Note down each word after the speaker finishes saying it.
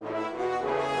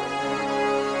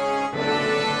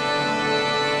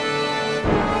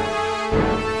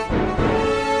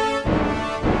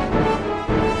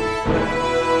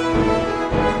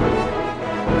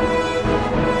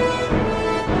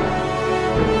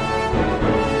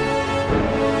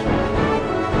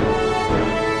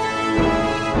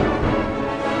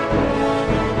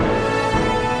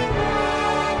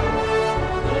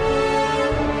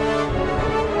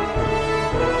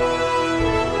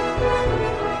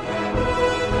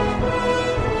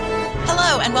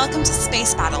and welcome to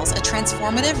Space Battles, a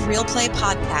transformative real-play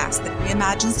podcast that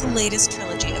reimagines the latest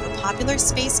trilogy of a popular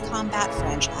space combat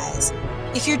franchise.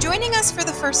 If you're joining us for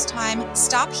the first time,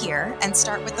 stop here and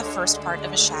start with the first part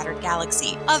of A Shattered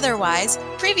Galaxy. Otherwise,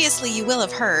 previously you will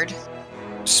have heard...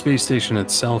 Space station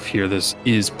itself here, this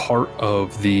is part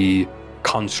of the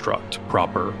construct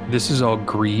proper. This is all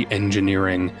Gree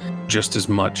engineering just as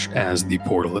much as the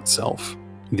portal itself.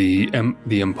 The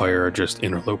Empire are just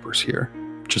interlopers here,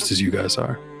 just as you guys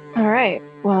are. All right.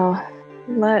 Well,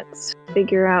 let's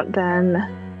figure out then.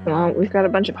 Well, we've got a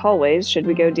bunch of hallways. Should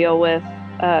we go deal with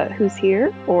who's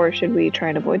here, or should we try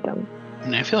and avoid them?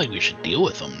 I feel like we should deal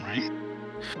with them, right?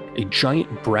 A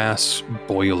giant brass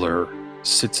boiler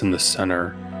sits in the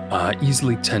center,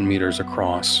 easily 10 meters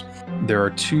across. There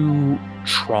are two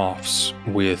troughs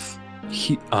with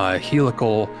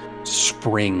helical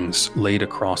springs laid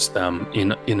across them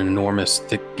in an enormous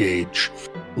thick gauge.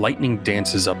 Lightning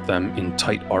dances up them in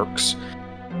tight arcs.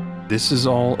 This is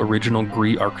all original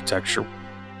Gree architecture.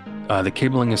 The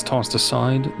cabling is tossed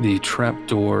aside, the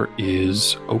trapdoor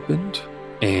is opened,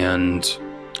 and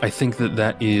I think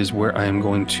that is where I am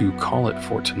going to call it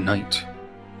for tonight.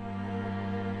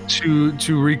 To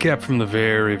recap from the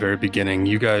very, very beginning,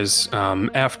 you guys,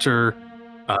 after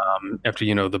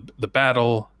the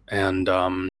battle, and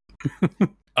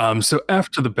so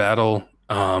after the battle,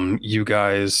 you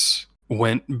guys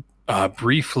went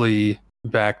briefly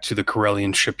back to the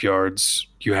Corellian shipyards.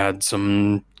 You had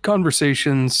some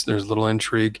conversations. There's a little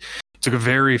intrigue. Took a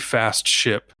very fast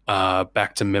ship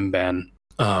back to Mimban,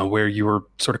 where you were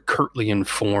sort of curtly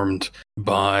informed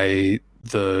by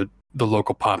the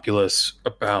local populace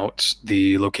about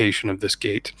the location of this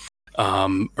gate.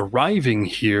 Arriving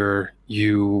here,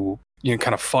 you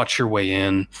kind of fought your way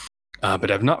in, but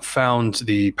have not found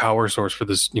the power source for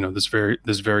this, this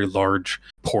very large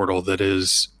portal that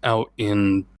is out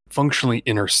in functionally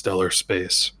interstellar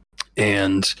space.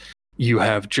 And you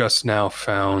have just now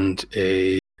found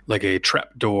a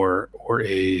trapdoor or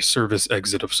a service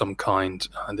exit of some kind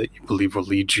that you believe will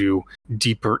lead you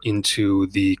deeper into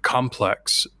the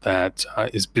complex that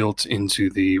is built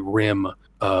into the rim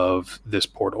of this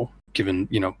portal, given,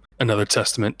 another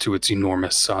testament to its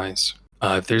enormous size.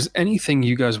 If there's anything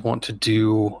you guys want to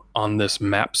do on this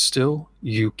map still,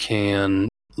 you can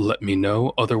let me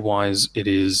know. Otherwise, it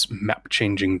is map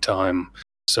changing time.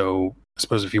 So I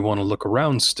suppose if you want to look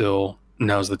around still,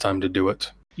 now's the time to do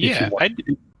it. Yeah, I'd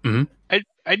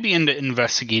be into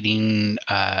investigating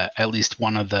at least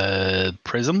one of the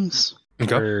prisms,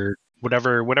 or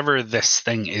whatever this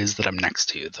thing is that I'm next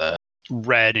to, the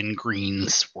red and green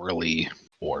swirly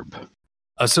orb.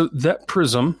 So that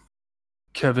prism,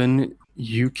 Kevin,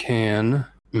 you can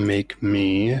make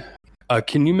me.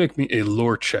 Can you make me a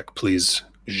lore check, please,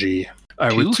 G?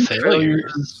 Two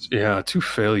failures. Yeah, 2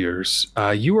 failures.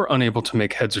 You are unable to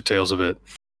make heads or tails of it.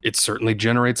 It certainly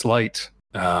generates light,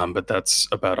 but that's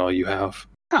about all you have.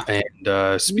 Huh.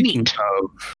 And speaking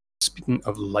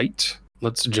of light,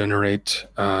 let's generate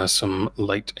some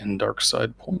light and dark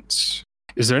side points.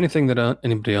 Is there anything that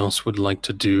anybody else would like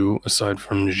to do aside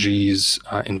from G's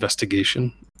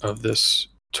investigation of this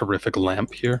terrific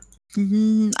lamp here?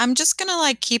 I'm just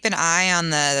gonna keep an eye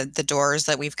on the doors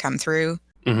that we've come through,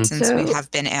 since we have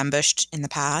been ambushed in the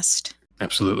past.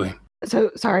 Absolutely.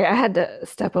 So sorry, I had to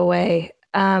step away.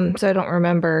 So I don't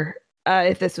remember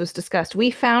if this was discussed. We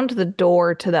found the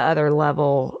door to the other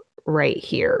level right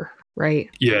here, right?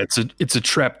 Yeah, it's a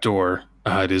trap door.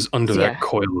 It is under that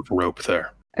coil of rope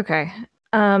there. Okay.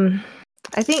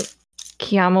 I think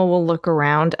Kiyama will look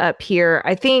around up here.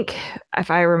 I think, if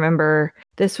I remember,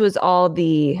 this was all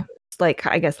the,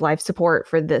 life support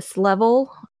for this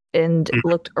level, and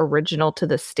looked original to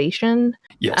the station.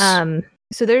 Yes.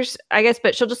 So there's,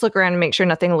 but she'll just look around and make sure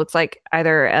nothing looks like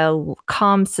either a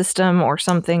comm system or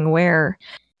something where,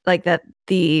 that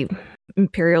the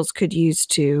Imperials could use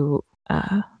to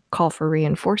call for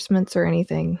reinforcements or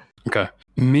anything. Okay.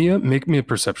 Mia, make me a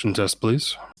perception test,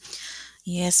 please.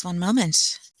 Yes, one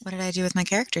moment. What did I do with my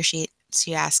character sheet?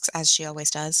 She asks, as she always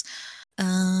does.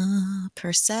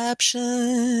 Perception.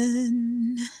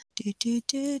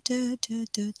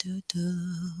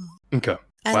 Okay.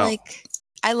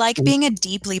 I like being a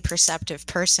deeply perceptive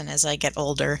person as I get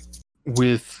older.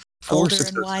 With 4 older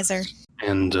successes and wiser.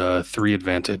 And 3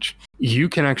 advantage. You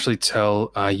can actually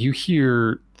tell, you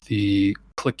hear the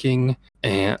clicking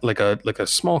and like a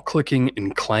small clicking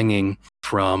and clanging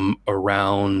from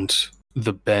around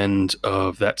the bend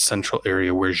of that central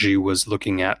area where Ji was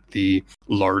looking at the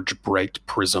large bright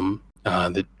prism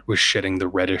that was shedding the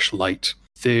reddish light.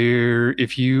 There,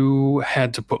 if you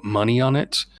had to put money on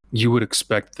it, you would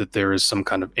expect that there is some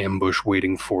kind of ambush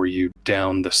waiting for you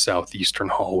down the southeastern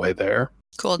hallway there.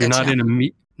 Cool. You're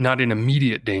not in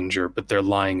immediate danger, but they're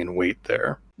lying in wait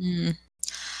there.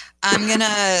 I'm going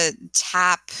to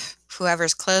tap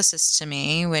whoever's closest to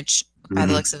me, which by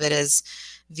the looks of it is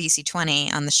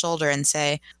VC20, on the shoulder and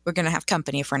say, we're going to have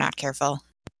company if we're not careful.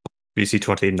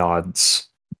 VC20 nods.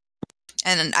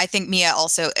 And I think Mia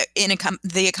also,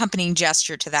 the accompanying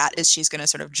gesture to that is she's going to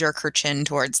sort of jerk her chin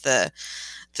towards the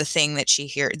thing that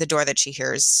the door that she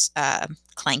hears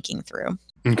clanking through.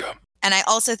 Okay. And I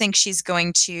also think she's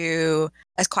going to,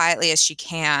 as quietly as she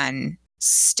can,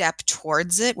 step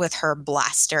towards it with her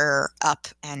blaster up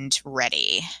and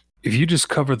ready. If you just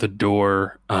cover the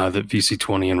door that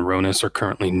VC20 and Ronus are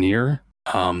currently near,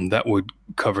 that would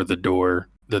cover the door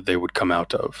that they would come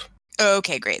out of.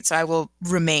 Okay, great. So I will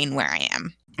remain where I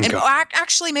am. Okay. And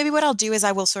actually, maybe what I'll do is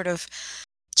I will sort of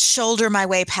shoulder my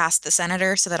way past the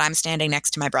senator so that I'm standing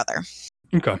next to my brother.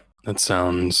 Okay. That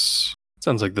sounds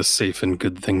like the safe and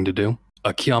good thing to do.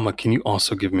 Kiama, can you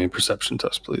also give me a perception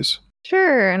test, please?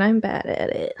 Sure, and I'm bad at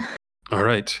it. All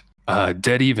right.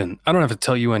 Dead even. I don't have to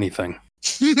tell you anything.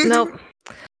 Nope.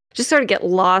 Just sort of get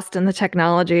lost in the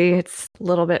technology. It's a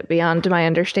little bit beyond my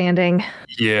understanding.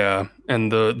 Yeah,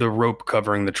 and the rope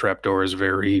covering the trapdoor is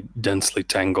very densely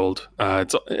tangled.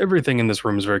 Everything in this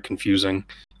room is very confusing.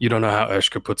 You don't know how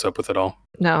Eshka puts up with it all.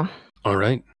 No. All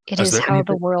right. It is how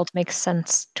the world makes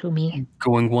sense to me.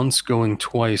 Going once, going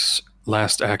twice.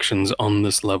 Last actions on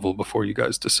this level before you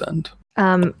guys descend.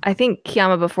 I think,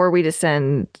 Kiama, before we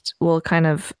descend, we'll kind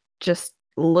of just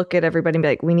look at everybody and be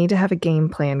like, we need to have a game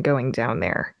plan going down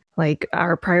there. Like,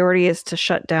 our priority is to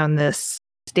shut down this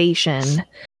station,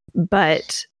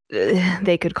 but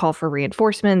they could call for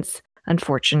reinforcements.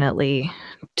 Unfortunately,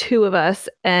 2 of us,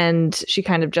 and she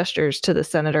kind of gestures to the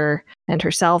senator and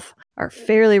herself, are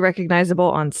fairly recognizable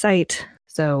on sight.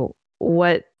 So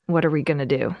what are we going to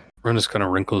do? Ronus kind of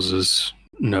wrinkles his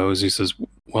nose. He says,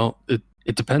 well,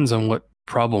 it depends on what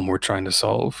problem we're trying to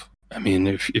solve. I mean,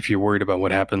 if you're worried about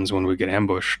what happens when we get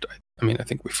ambushed, I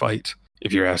think we fight.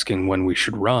 If you're asking when we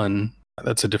should run,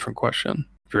 that's a different question.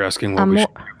 If you're asking what we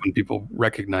should do when people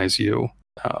recognize you,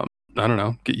 I don't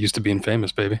know, get used to being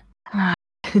famous, baby.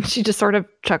 She just sort of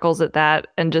chuckles at that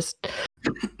and just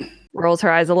rolls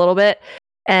her eyes a little bit.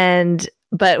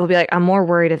 But we'll be like, I'm more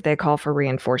worried if they call for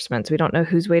reinforcements. We don't know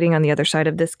who's waiting on the other side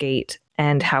of this gate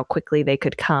and how quickly they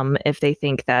could come if they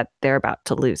think that they're about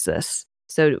to lose this.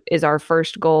 So is our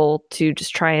first goal to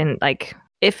just try and, like,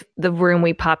 if the room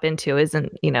we pop into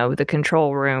isn't, the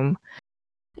control room.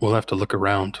 We'll have to look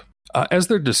around. As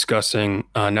they're discussing,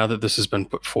 now that this has been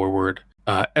put forward,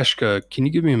 Eshka, can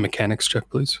you give me a mechanics check,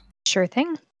 please? Sure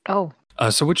thing. Oh.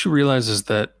 So what you realize is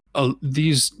that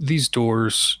these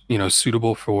doors,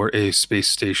 suitable for a space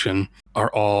station, are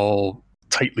all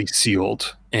tightly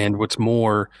sealed. And what's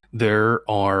more, there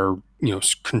are,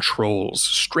 controls,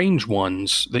 strange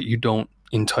ones that you don't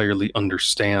entirely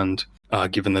understand,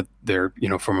 given that they're,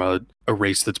 from a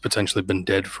race that's potentially been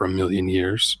dead for 1 million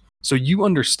years. So you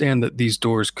understand that these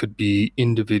doors could be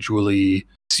individually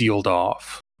sealed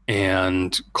off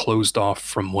and closed off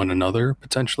from one another,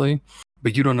 potentially,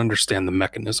 but you don't understand the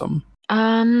mechanism.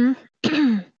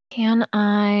 Can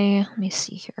I, let me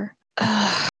see here.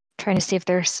 Trying to see if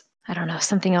there's, I don't know,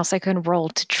 something else I can roll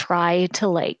to try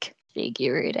to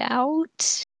figure it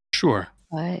out. Sure.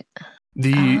 But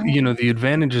the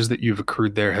advantages that you've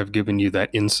accrued there have given you that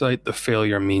insight. The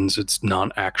failure means it's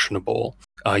non-actionable.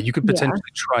 You could potentially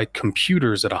try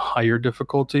computers at a higher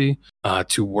difficulty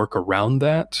to work around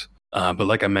that. But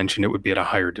like I mentioned, it would be at a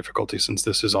higher difficulty since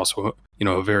this is also,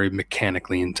 a very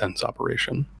mechanically intense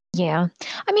operation. Yeah.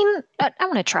 I mean, I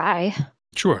want to try.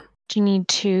 Sure. Do you need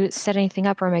to set anything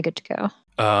up or am I good to go?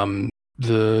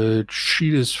 The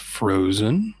sheet is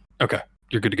frozen. Okay.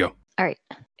 You're good to go. All right.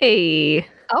 Hey.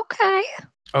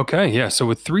 Okay. Yeah. So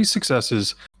with 3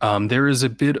 successes, there is a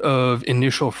bit of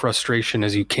initial frustration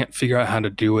as you can't figure out how to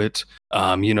do it,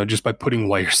 just by putting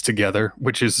wires together,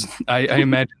 which is, I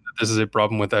imagine that this is a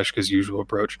problem with Eshka's usual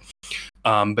approach.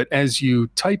 But as you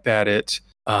type at it,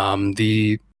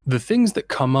 the things that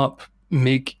come up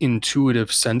make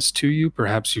intuitive sense to you.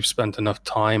 Perhaps you've spent enough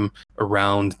time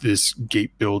around this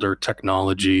gate builder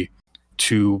technology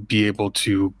to be able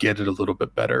to get it a little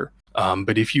bit better.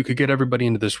 But if you could get everybody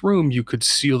into this room, you could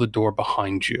seal the door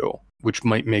behind you, which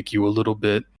might make you a little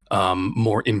bit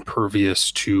more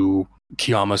impervious to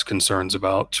Kiama's concerns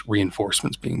about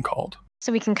reinforcements being called.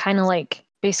 So we can kind of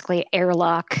basically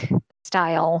airlock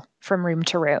style from room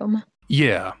to room.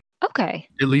 Yeah. Okay.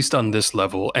 At least on this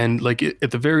level. And at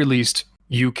the very least,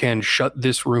 you can shut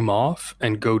this room off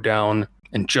and go down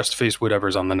and just face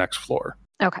whatever's on the next floor.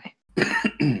 Okay.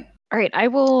 All right, I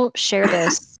will share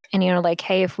this and, like,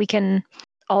 hey, if we can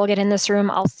all get in this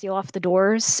room, I'll seal off the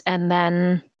doors. And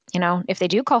then, if they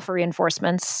do call for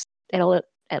reinforcements, it'll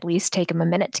at least take them a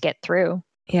minute to get through.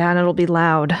 Yeah, and it'll be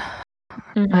loud.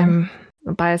 I'll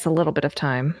buy us a little bit of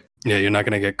time. Yeah, you're not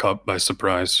going to get caught by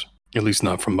surprise, at least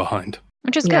not from behind.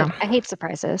 Which is good. I hate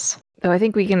surprises. So I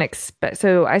think we can expect.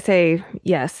 So I say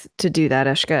yes to do that,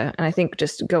 Eshka. And I think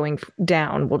just going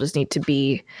down, we'll just need to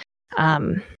be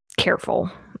careful.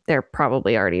 They're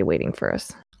probably already waiting for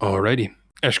us. Alrighty.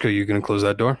 Eshka, you going to close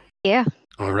that door? Yeah.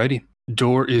 Alrighty.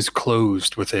 Door is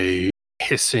closed with a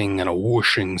hissing and a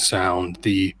whooshing sound.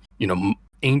 The,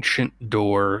 ancient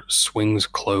door swings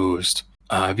closed.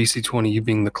 VC20, you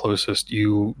being the closest,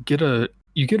 you get an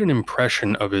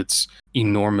impression of its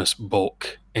enormous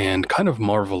bulk and kind of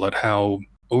marvel at how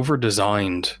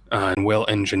over-designed and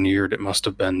well-engineered it must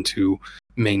have been to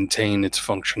maintain its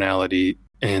functionality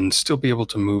and still be able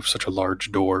to move such a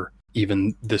large door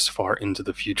even this far into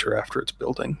the future after its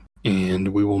building. And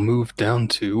we will move down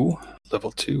to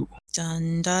level 2.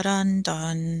 Dun, dun, dun,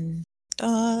 dun,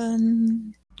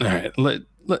 dun. All right,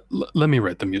 let me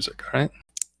write the music, all right?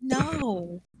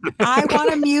 No. I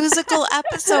want a musical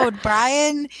episode,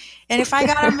 Brian. And if I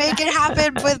gotta make it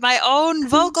happen with my own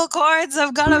vocal cords,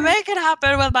 I'm gonna make it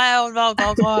happen with my own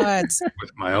vocal cords.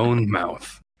 With my own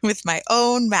mouth. With my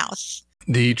own mouth.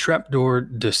 The trapdoor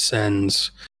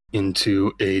descends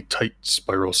into a tight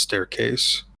spiral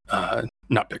staircase,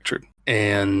 not pictured,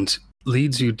 and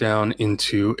leads you down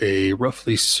into a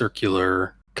roughly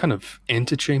circular kind of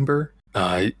antechamber.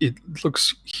 It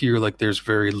looks here like there's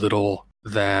very little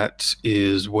that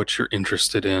is what you're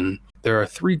interested in. There are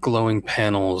 3 glowing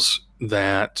panels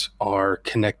that are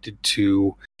connected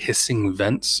to hissing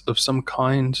vents of some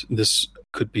kind. This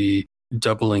could be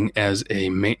doubling as a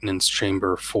maintenance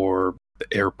chamber for the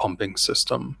air pumping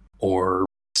system or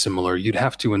similar. You'd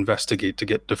have to investigate to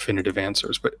get definitive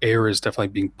answers, but air is definitely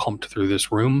being pumped through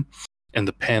this room, and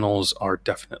the panels are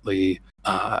definitely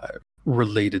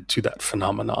related to that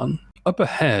phenomenon. Up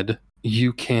ahead,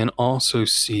 you can also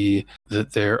see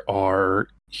that there are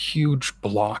huge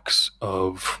blocks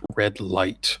of red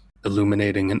light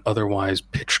illuminating an otherwise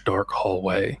pitch dark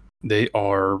hallway. They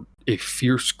are a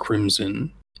fierce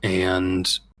crimson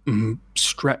and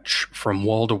stretch from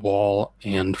wall to wall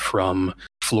and from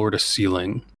floor to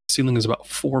ceiling. Ceiling is about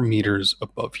 4 meters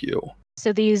above you.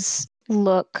 So these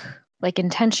look like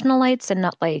intentional lights and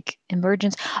not like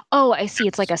emergence. Oh, I see.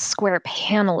 It's like a square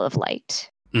panel of light.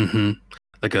 Mm-hmm.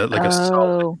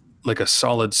 Like a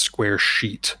solid square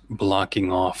sheet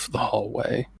blocking off the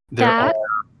hallway.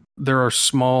 There are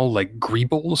small like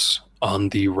greebles on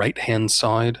the right-hand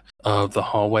side of the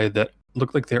hallway that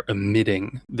look like they're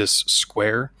emitting this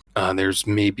square. There's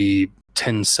maybe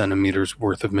 10 centimeters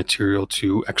worth of material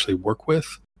to actually work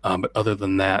with. But other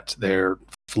than that, they're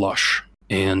flush.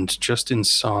 And just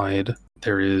inside,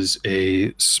 there is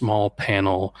a small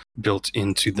panel built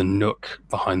into the nook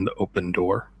behind the open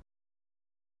door.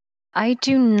 I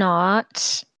do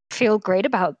not feel great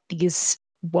about these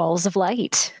walls of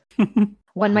light.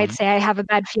 One might say I have a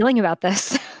bad feeling about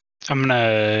this. I'm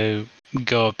going to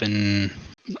go up and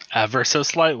ever so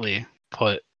slightly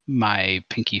put my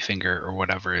pinky finger or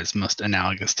whatever is most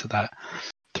analogous to that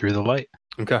through the light.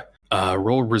 Okay.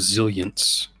 Roll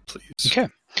resilience, please. Okay.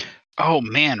 Oh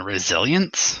man,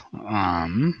 resilience.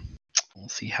 We'll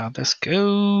see how this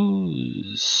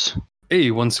goes.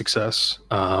 Hey, 1 success.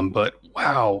 But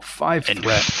wow, 5 and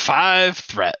threat. 5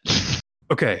 threat.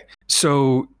 Okay,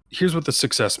 so here's what the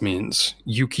success means.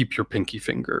 You keep your pinky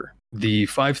finger. The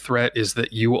 5 threat is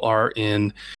that you are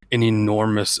in an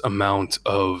enormous amount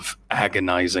of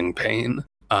agonizing pain.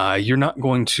 You're not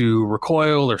going to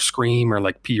recoil or scream or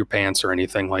like pee your pants or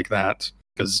anything like that,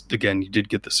 because again, you did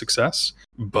get the success.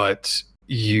 But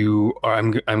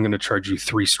I'm going to charge you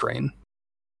 3 strain.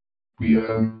 We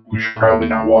should probably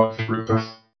not walk through this.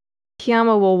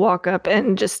 Kiama will walk up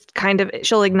and just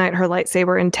she'll ignite her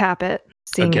lightsaber and tap it,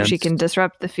 seeing if she can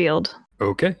disrupt the field.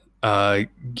 Okay.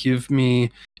 Give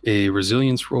me a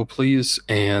resilience roll, please,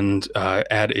 and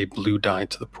add a blue die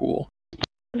to the pool.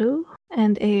 Blue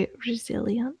and a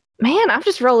resilient. Man, I'm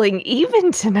just rolling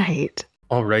even tonight.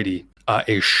 Alrighty.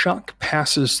 A shock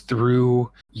passes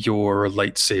through your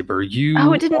lightsaber.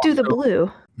 It didn't do the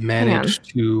blue. Managed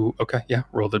to... Okay, yeah,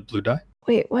 roll the blue die.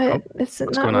 Wait, what? It's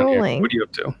not rolling. What are you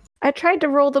up to? I tried to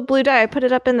roll the blue die. I put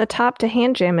it up in the top to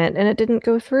hand jam it, and it didn't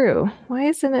go through. Why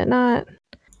isn't it not?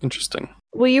 Interesting.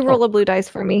 Will you roll a blue dice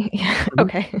for me?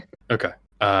 Okay. Okay.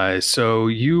 So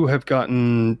you have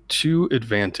gotten 2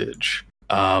 advantage.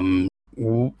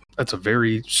 That's a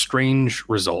very strange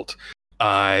result.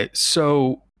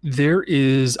 So There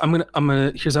is. I'm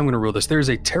gonna rule this. There is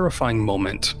a terrifying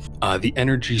moment. The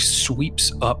energy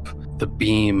sweeps up the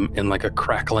beam in like a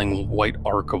crackling white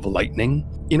arc of lightning,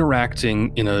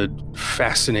 interacting in a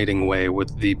fascinating way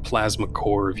with the plasma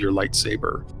core of your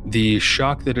lightsaber. The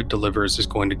shock that it delivers is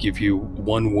going to give you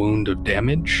 1 wound of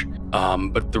damage,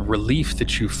 but the relief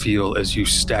that you feel as you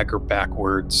stagger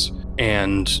backwards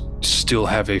and still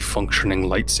have a functioning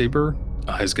lightsaber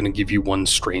is going to give you 1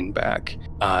 strain back.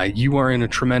 You are in a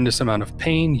tremendous amount of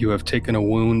pain. You have taken a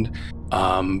wound,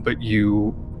 but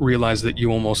you realize that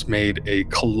you almost made a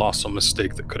colossal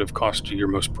mistake that could have cost you your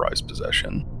most prized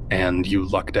possession, and you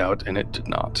lucked out, and it did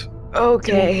not.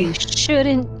 Okay. We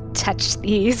shouldn't touch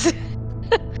these.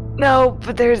 No,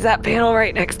 but there's that panel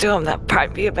right next to him. That'd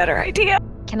probably be a better idea.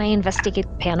 Can I investigate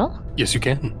the panel? Yes, you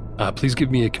can. Please give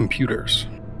me a computers.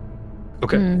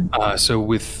 Okay, so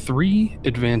with 3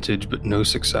 advantage but no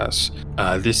success,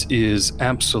 this is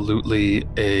absolutely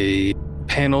a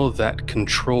panel that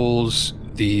controls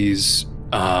these,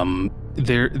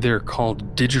 they're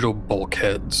called digital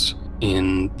bulkheads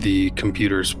in the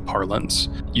computer's parlance.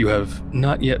 You have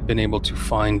not yet been able to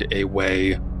find a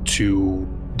way to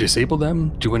disable them,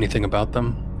 do anything about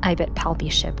them. I bet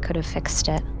Palpy Ship could have fixed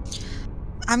it.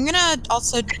 I'm gonna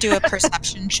also do a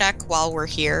perception check while we're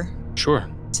here. Sure.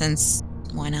 Since,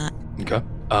 why not? Okay.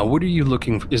 What are you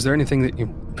looking for? Is there anything that you're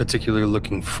particularly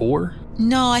looking for?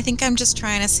 No, I think I'm just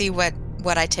trying to see what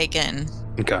I take in.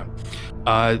 Okay.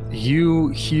 You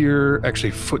hear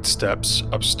actually footsteps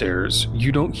upstairs.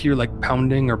 You don't hear like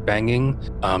pounding or banging,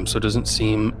 so it doesn't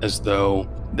seem as though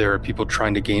there are people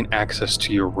trying to gain access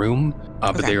to your room,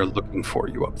 but they are looking for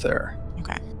you up there.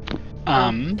 Okay.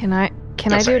 Can I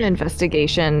do an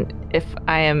investigation if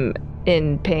I am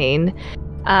in pain?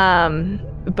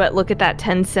 But look at that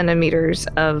 10 centimeters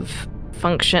of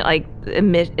function, like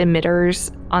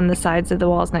emitters on the sides of the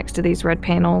walls next to these red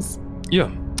panels.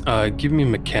 Yeah. Give me a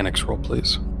mechanics roll,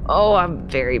 please. Oh, I'm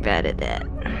very bad at that.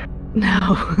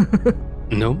 No.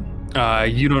 No.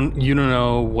 You don't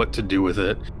know what to do with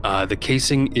it. The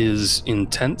casing is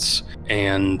intense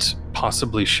and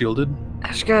possibly shielded.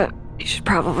 Ashka, you should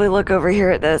probably look over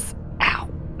here at this. Ow,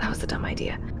 that was a dumb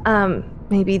idea.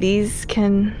 Maybe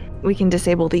we can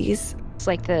disable these. It's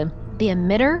like the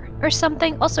emitter or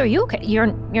something. Also, are you okay? You're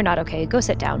not okay. Go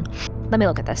sit down. Let me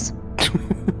look at this.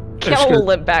 Kel will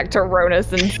limp back to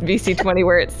Ronus and VC20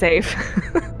 where it's safe.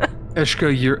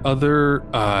 Eshka, your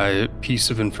other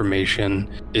piece of information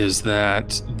is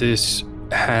that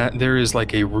there is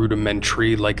like a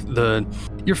rudimentary,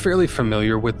 you're fairly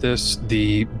familiar with this,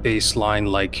 the baseline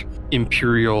like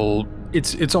Imperial,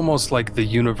 it's almost like the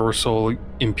universal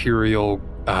Imperial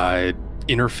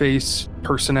interface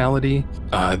personality.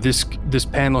 This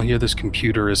panel here, this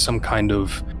computer is some kind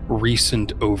of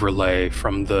recent overlay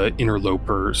from the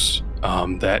interlopers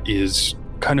that is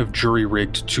kind of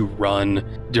jury-rigged to run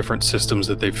different systems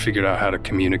that they've figured out how to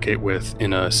communicate with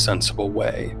in a sensible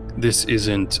way. This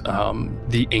isn't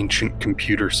the ancient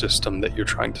computer system that you're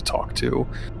trying to talk to.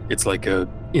 It's like a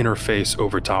interface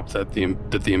over top that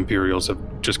the Imperials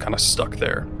have just kind of stuck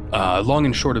there. Long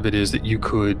and short of it is that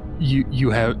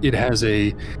it has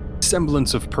a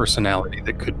semblance of personality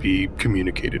that could be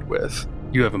communicated with.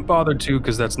 You haven't bothered to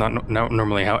because that's not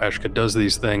normally how Eshka does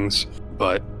these things,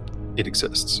 but it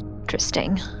exists.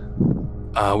 Interesting.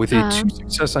 With a 2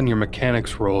 success on your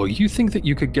mechanics roll, you think that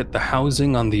you could get the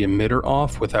housing on the emitter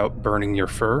off without burning your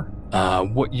fur.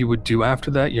 What you would do after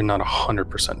that, you're not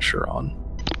 100% sure on.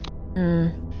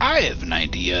 I have an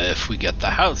idea if we get the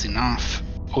housing off,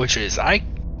 which is I'm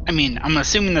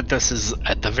assuming that this is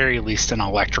at the very least an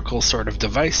electrical sort of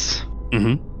device.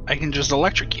 Mm-hmm. I can just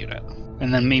electrocute it,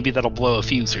 and then maybe that'll blow a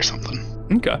fuse or something.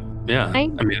 Okay. Yeah.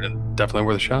 Definitely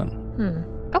worth a shot.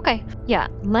 Okay. Yeah.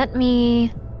 Let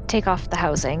me take off the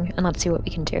housing and let's see what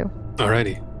we can do.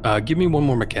 Alrighty. Give me one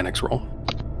more mechanics roll.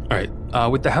 All right.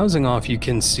 With the housing off, you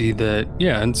can see that,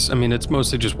 it's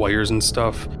mostly just wires and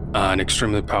stuff, an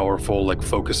extremely powerful,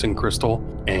 focusing crystal,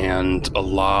 and a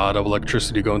lot of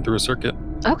electricity going through a circuit.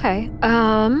 Okay.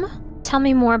 Tell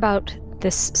me more about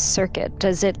this circuit.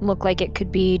 Does it look like it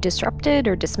could be disrupted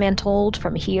or dismantled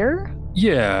from here?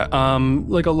 Yeah. A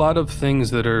lot of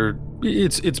things that are,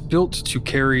 it's built to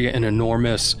carry an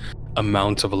enormous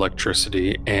amount of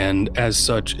electricity, and as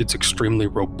such, it's extremely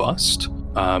robust.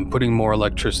 Putting more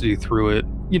electricity through it,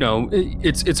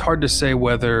 it's hard to say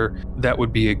whether that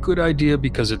would be a good idea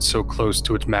because it's so close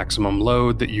to its maximum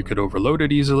load that you could overload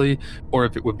it easily, or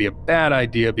if it would be a bad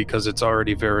idea because it's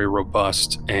already very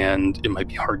robust and it might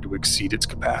be hard to exceed its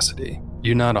capacity.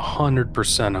 You're not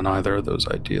 100% on either of those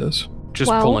ideas.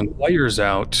 Just pulling wires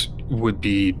out, would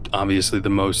be obviously the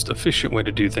most efficient way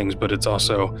to do things, but it's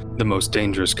also the most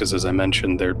dangerous because, as I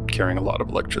mentioned, they're carrying a lot of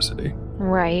electricity.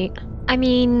 Right. I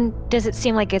mean, does it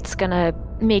seem like it's gonna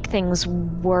make things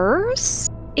worse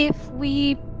if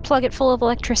we plug it full of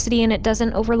electricity and it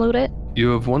doesn't overload it?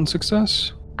 You have 1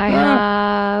 success? I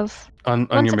have on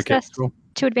one your success, mechanical?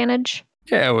 2 advantage.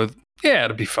 Yeah,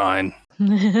 it'll be fine.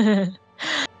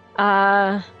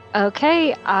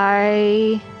 Okay,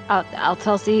 I'll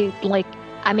tell Z, like,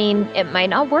 I mean, it might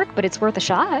not work, but it's worth a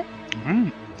shot.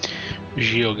 Alright.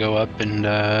 She'll go up and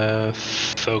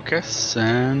focus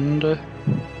and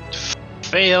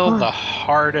fail the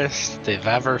hardest they've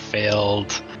ever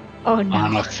failed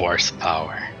on a force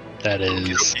power. That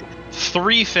is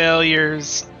 3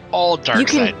 failures, all dark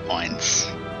side points.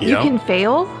 You can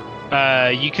fail?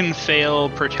 You can fail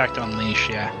Protect Unleash,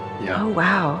 yeah. Oh,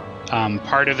 wow.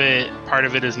 Part of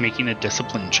it is making a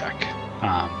discipline check.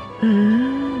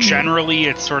 Generally,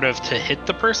 it's sort of to hit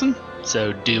the person.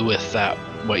 So do with that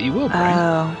what you will, Brian.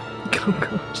 Oh,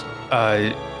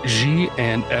 gosh. G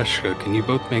and Eshka, can you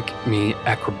both make me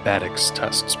acrobatics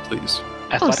tests, please?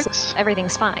 Athletics? So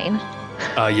everything's fine.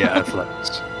 Yeah,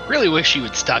 athletics. Really wish you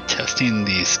would stop testing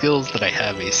the skills that I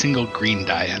have a single green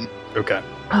die in. Okay.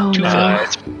 Oh, 2 no.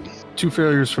 failures. 2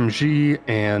 failures from G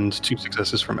and 2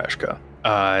 successes from Eshka.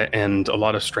 And a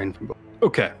lot of strain from both.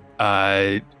 Okay.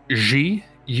 G,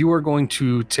 you are going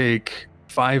to take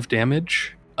 5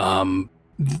 damage.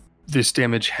 This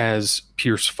damage has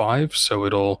Pierce 5, so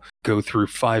it'll go through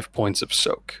 5 points of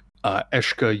soak.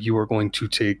 Eshka, you are going to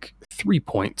take 3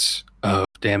 points of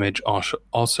damage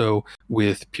also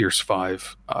with Pierce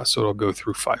 5, so it'll go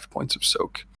through 5 points of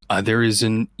soak. There is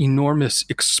an enormous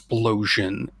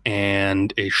explosion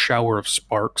and a shower of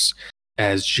sparks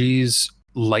as G's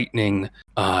lightning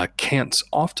cants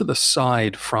off to the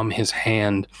side from his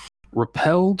hand,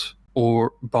 repelled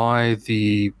or by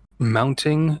the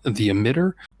mounting, the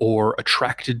emitter, or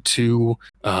attracted to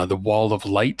the wall of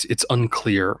light. It's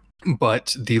unclear,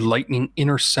 but the lightning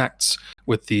intersects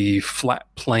with the flat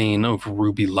plane of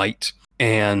ruby light,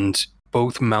 and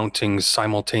both mountings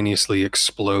simultaneously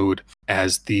explode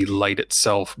as the light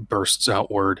itself bursts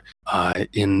outward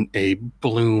in a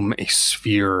bloom, a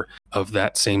sphere of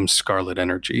that same scarlet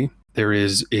energy. There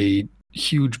is a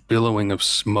huge billowing of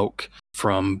smoke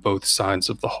from both sides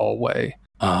of the hallway.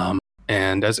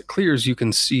 And as it clears, you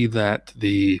can see that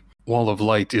the wall of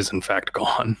light is in fact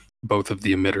gone. Both of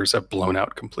the emitters have blown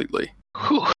out completely.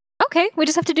 Whew. Okay, we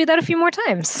just have to do that a few more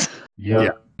times. Yeah.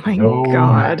 My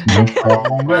God. No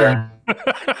problem there.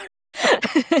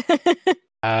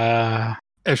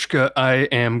 Eshka, I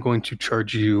am going to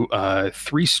charge you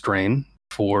 3 strain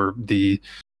for the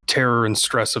terror and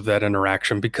stress of that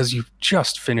interaction because you've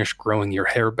just finished growing your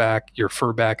fur back,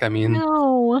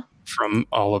 No. from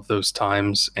all of those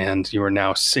times, and you are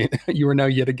now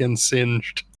yet again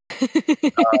singed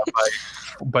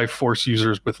by force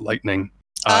users with lightning.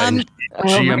 Oh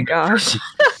my gosh.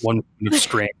 1 point of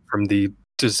strain from the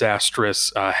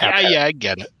disastrous Yeah, I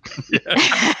get it.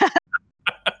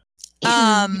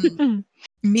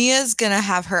 Mia's gonna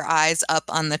have her eyes up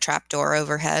on the trapdoor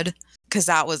overhead because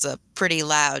that was a pretty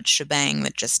loud shebang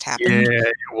that just happened. Yeah,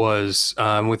 it was.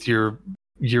 With your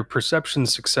perception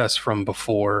success from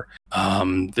before,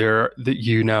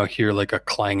 you now hear like a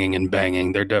clanging and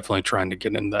banging. They're definitely trying to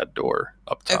get in that door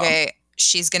up top. Okay,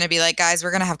 she's gonna be like, guys,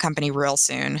 we're gonna have company real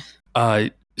soon.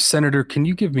 Senator, can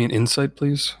you give me an insight,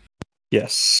 please?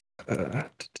 Yes.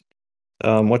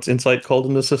 What's insight called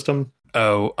in the system?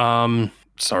 Oh,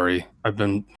 sorry. I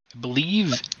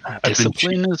believe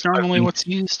discipline is normally what's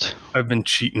used. I've been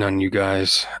cheating on you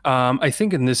guys. I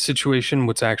think in this situation,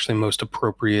 what's actually most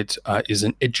appropriate is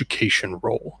an education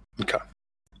roll. Okay.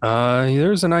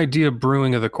 There's an idea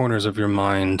brewing at the corners of your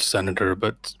mind, Senator,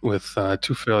 but with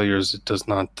 2 failures, it does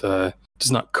not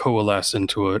coalesce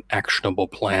into an actionable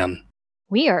plan.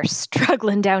 We are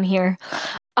struggling down here.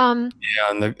 Yeah,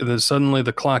 and suddenly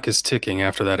the clock is ticking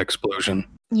after that explosion.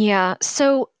 Yeah,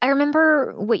 so I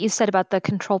remember what you said about the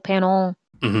control panel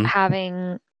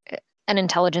having an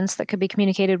intelligence that could be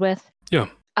communicated with. Yeah.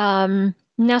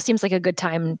 Now seems like a good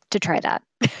time to try that.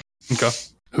 Okay.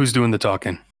 Who's doing the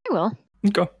talking? I will.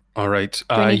 Okay. All right.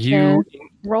 Do I need to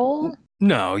roll?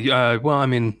 No. Well, I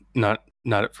mean, not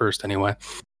at first anyway.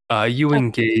 You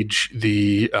engage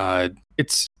the.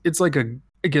 It's like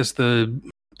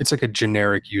it's like a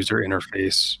generic user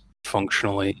interface.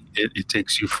 Functionally, it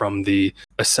takes you from the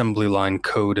assembly line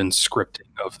code and scripting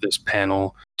of this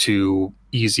panel to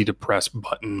easy to press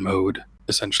button mode.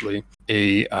 Essentially,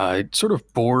 a sort of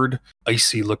bored,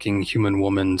 icy looking human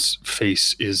woman's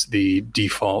face is the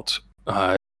default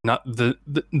not the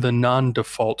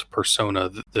non-default persona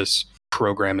that this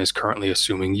program is currently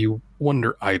assuming. You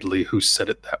wonder idly who said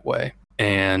it that way.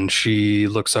 And she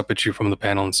looks up at you from the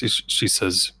panel and she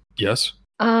says, yes?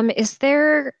 Is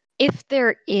there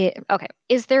a,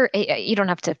 you don't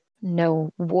have to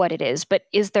know what it is, but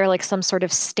is there like some sort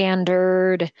of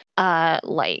standard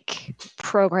like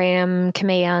program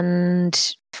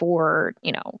command for,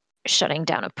 shutting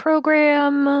down a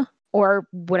program? Or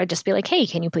would I just be like, hey,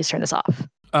 can you please turn this off?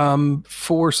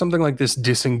 For something like this,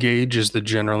 disengage is the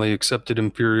generally accepted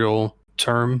Imperial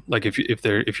term. Like if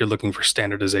you're looking for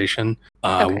standardization,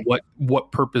 Okay.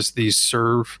 what purpose these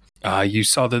serve? You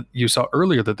saw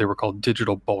earlier that they were called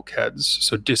digital bulkheads.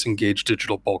 So disengage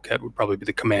digital bulkhead would probably be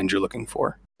the command you're looking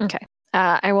for. Okay.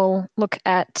 I will look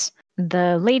at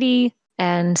the lady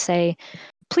and say,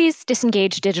 please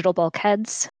disengage digital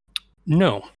bulkheads.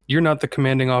 No, you're not the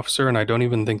commanding officer, and I don't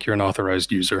even think you're an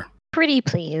authorized user. Pretty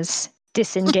please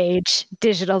disengage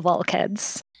digital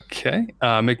bulkheads. Okay.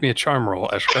 Make me a charm roll,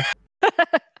 Eshka.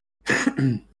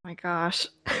 Oh my gosh.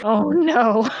 Oh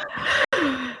no.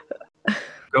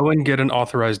 Go and get an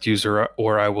authorized user,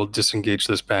 or I will disengage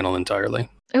this panel entirely.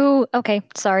 Ooh, okay.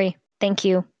 Sorry. Thank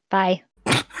you. Bye.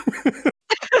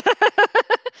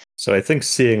 So I think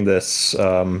seeing this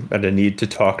and a need to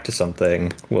talk to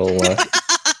something will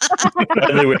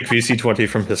finally wake VC20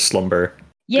 from his slumber.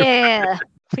 Yeah.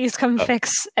 Please come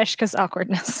fix Eshka's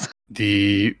awkwardness.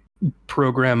 The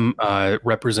program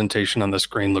representation on the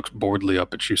screen looks boredly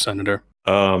up at you, Senator.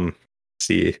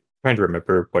 See, trying to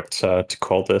remember what to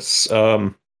call this.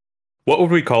 What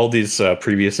would we call these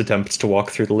previous attempts to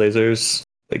walk through the lasers?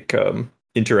 Like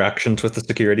interactions with the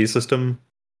security system?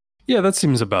 Yeah, that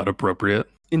seems about appropriate.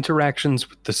 Interactions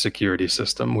with the security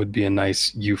system would be a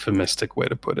nice euphemistic way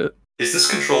to put it. Is this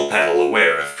control panel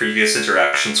aware of previous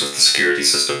interactions with the security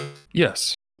system?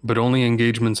 Yes, but only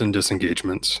engagements and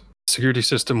disengagements. The security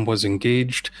system was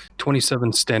engaged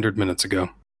 27 standard minutes ago.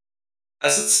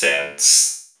 As it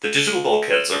stands, the digital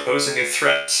bulkheads are posing a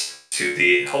threat to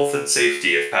the health and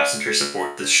safety of passengers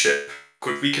aboard this ship.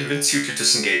 Could we convince you to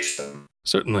disengage them?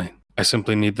 Certainly. I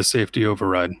simply need the safety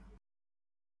override.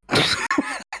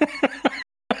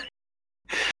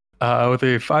 With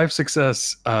a 5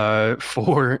 success,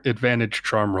 4 advantage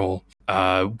charm roll,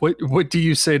 what do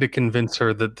you say to convince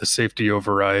her that the safety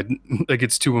override, like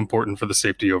it's too important for the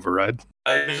safety override?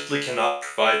 I admittedly cannot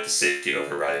provide the safety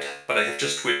override, but I have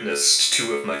just witnessed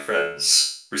 2 of my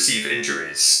friends receive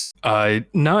injuries.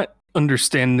 Not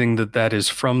understanding that is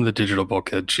from the digital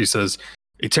bulkhead, she says,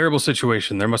 a terrible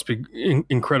situation. There must be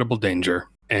incredible danger.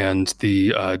 And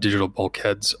the digital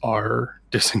bulkheads are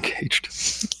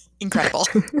disengaged. Incredible.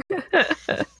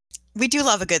 We do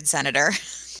love a good senator.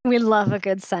 We love a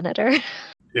good senator.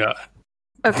 Yeah.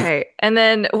 Okay, and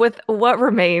then with what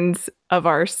remains of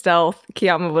our stealth,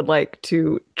 Kiyama would like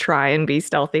to try and be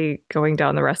stealthy going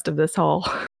down the rest of this hall.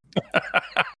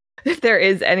 If there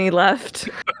is any left.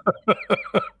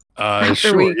 After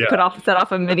sure, we yeah. set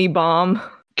off a mini bomb.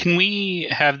 Can we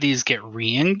have these get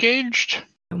re-engaged?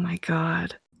 Oh my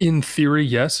god. In theory,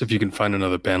 yes, if you can find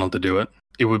another panel to do it.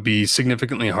 It would be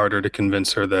significantly harder to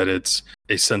convince her that it's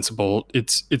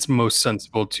most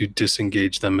sensible to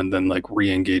disengage them and then like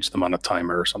re-engage them on a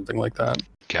timer or something like that.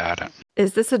 Got it.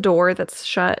 Is this a door that's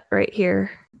shut right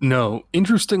here? No,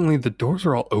 interestingly, the doors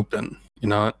are all open. You're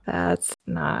not That's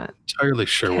not entirely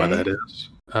sure why that is.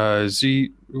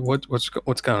 Z, what's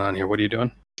going on here? What are you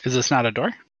doing? Is this not a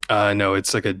door? No,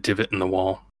 it's like a divot in the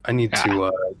wall. I need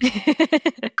to.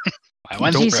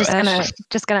 She's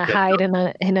just gonna hide in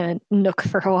a nook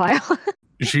for a while.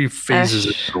 She phases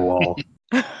into the wall.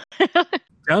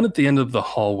 Down at the end of the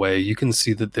hallway, you can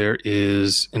see that there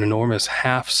is an enormous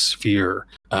half sphere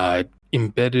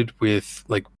embedded with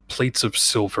like plates of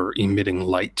silver emitting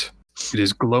light. It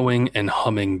is glowing and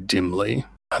humming dimly.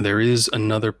 There is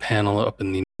another panel up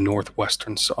in the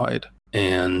northwestern side,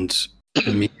 and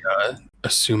Mia,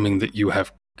 assuming that you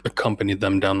have accompanied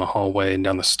them down the hallway and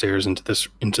down the stairs into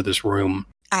this room.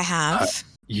 I have.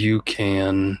 You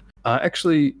can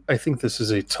actually. I think this is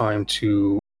a time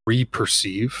to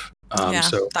re-perceive.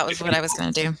 So that was what I was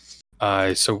going to do.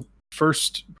 So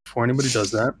first, before anybody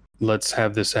does that, let's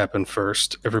have this happen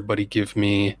first. Everybody, give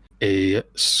me a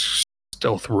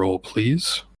stealth roll,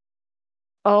 please.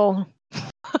 Oh.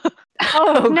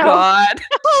 Oh no. God.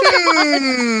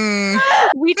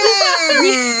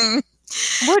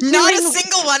 Not a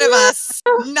single one of us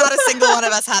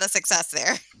had a success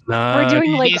there. We're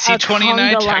doing like VC20 and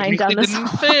I technically didn't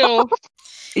fail.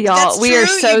 Y'all, That's we true. are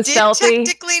so you stealthy. did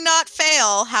technically not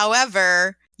fail.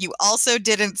 However, you also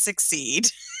didn't succeed.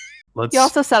 let's. You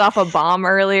also set off a bomb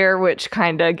earlier, which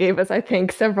kind of gave us, I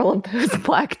think, several of those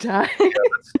black die.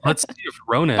 Let's see if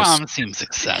Ronus Bomb seems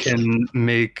excessive. can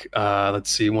make. Let's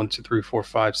see, 1, 2, 3, 4,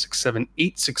 5, 6, 7,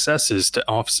 8 successes to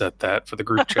offset that for the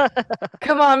group chat.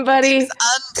 Come on, buddy.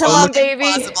 Come on, baby.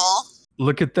 Impossible.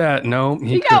 Look at that. No,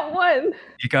 He got one.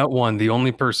 He got one. The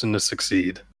only person to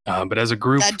succeed. But as a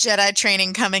group, That Jedi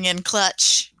training coming in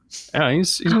clutch. yeah,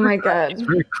 he's Oh my god. He's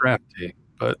very crafty.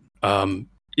 But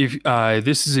if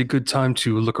this is a good time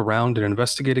to look around and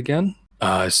investigate again.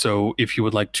 So if you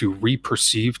would like to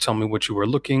re-perceive, tell me what you were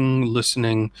looking,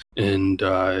 listening, and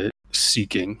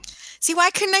seeking. See, why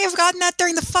couldn't I have gotten that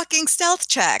during the fucking stealth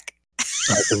check?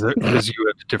 Because you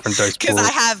had different dice Because pools.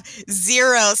 I have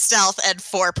 0 stealth and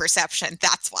 4 perception.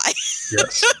 That's why.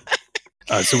 Yes.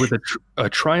 So with a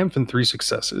triumph and 3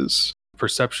 successes,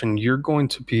 perception, you're going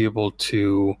to be able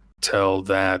to tell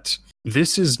that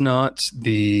this is not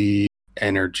the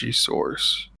energy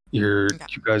source. You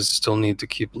guys still need to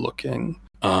keep looking.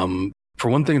 For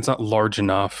one thing, it's not large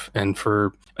enough, and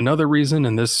for another reason,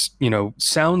 and this,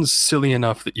 sounds silly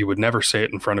enough that you would never say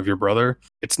it in front of your brother,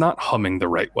 it's not humming the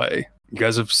right way. You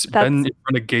guys have been in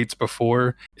front of gates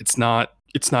before. It's not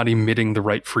emitting the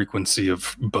right frequency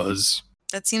of buzz.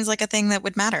 That seems like a thing that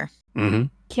would matter. Mm-hmm.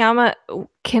 Kiama,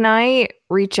 can I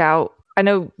reach out? I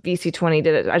know VC20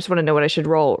 did it. I just want to know what I should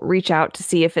roll. Reach out to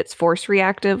see if it's force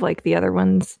reactive like the other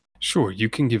ones. Sure, you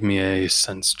can give me a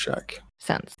sense check.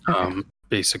 Sense. Okay.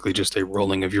 Basically just a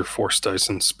rolling of your force dice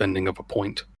and spending of a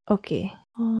point. Okay.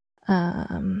 Sorry,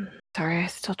 I'm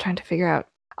still trying to figure out.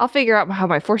 I'll figure out how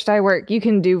my force die work. You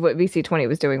can do what VC20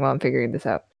 was doing while I'm figuring this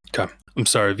out. Okay. I'm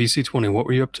sorry, VC20, what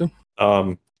were you up to?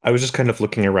 I was just kind of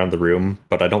looking around the room,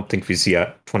 but I don't think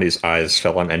VC20's eyes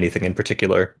fell on anything in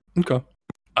particular. Okay.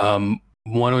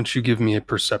 Why don't you give me a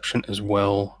perception as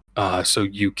well, so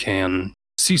you can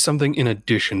see something in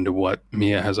addition to what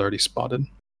Mia has already spotted.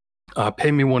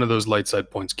 Pay me one of those light side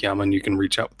points, Kiama, and you can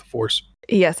reach out with the force.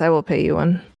 Yes, I will pay you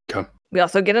one. Okay. We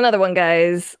also get another one,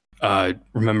 guys.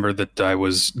 Remember that I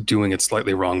was doing it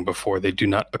slightly wrong before. They do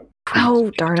not. Oh,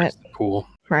 darn it. Cool.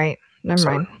 Right. Never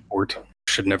mind.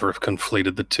 Should never have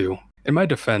conflated the two. In my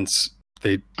defense,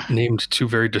 they named two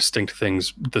very distinct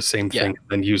things the same thing,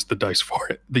 then used the dice for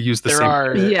it. They used the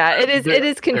same. Yeah, it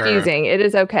is confusing. It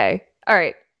is okay. All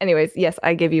right. Anyways, yes,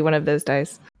 I give you one of those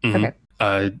dice. Mm-hmm.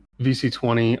 Okay.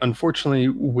 VC20, unfortunately,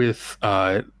 with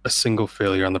a single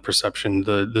failure on the perception,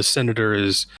 the senator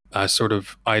is sort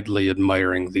of idly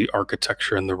admiring the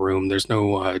architecture in the room. There's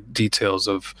no details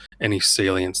of any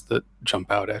salience that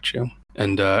jump out at you.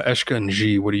 And Eshka and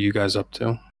G, what are you guys up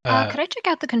to? Could I check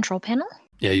out the control panel?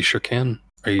 Yeah, you sure can.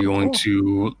 Are you going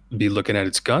to be looking at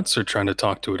its guts or trying to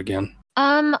talk to it again?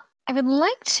 I would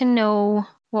like to know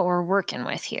what we're working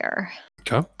with here.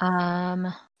 Okay.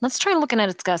 Let's try looking at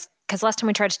its guts, because last time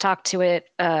we tried to talk to it,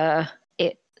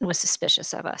 it was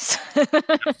suspicious of us.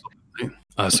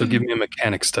 So give me a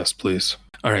mechanics test, please.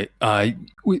 All right.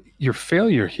 Your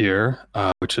failure here,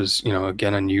 which is,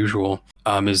 again, unusual,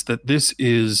 is that this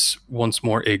is once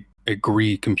more a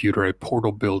GRE computer, a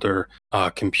portal builder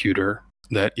computer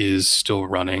that is still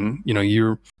running.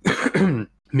 You're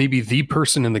maybe the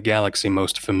person in the galaxy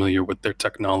most familiar with their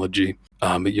technology,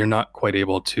 but you're not quite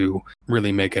able to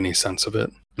really make any sense of it.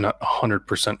 I'm not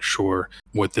 100% sure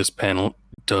what this panel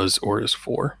does or is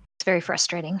for. It's very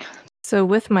frustrating. So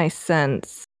with my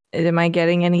sense, am I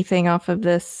getting anything off of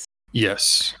this?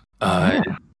 Yes.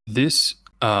 This,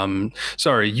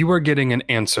 sorry, you are getting an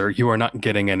answer. You are not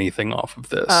getting anything off of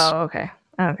this. Oh, okay.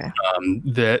 Okay.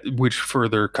 Which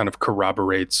further kind of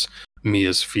corroborates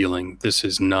Mia's feeling. This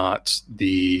is not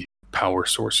the power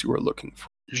source you are looking for.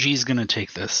 G's going to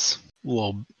take this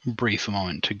little brief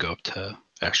moment to go up to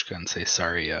Eshka and say,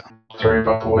 sorry. Sorry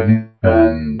about the waiting.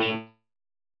 And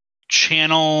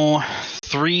channel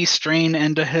 3 strain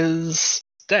into his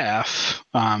staff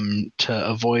to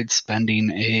avoid spending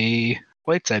a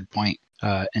light side point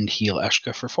and heal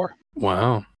Eshka for 4.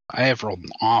 Wow. I have rolled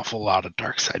an awful lot of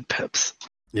dark side pips.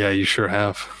 Yeah, you sure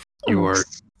have.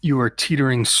 You are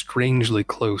teetering strangely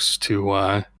close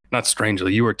to not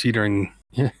strangely, you are teetering.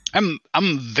 Yeah.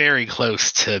 I'm very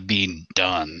close to being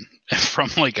done from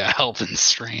like a health and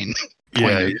strain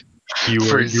point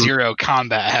for 0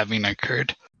 combat having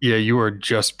occurred. Yeah, you are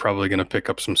just probably going to pick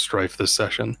up some strife this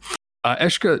session.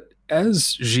 Eshka,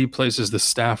 as G places the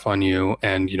staff on you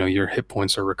and your hit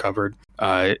points are recovered,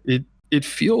 it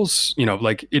feels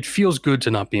it feels good to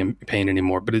not be in pain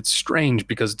anymore, but it's strange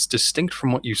because it's distinct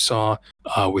from what you saw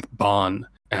with Bon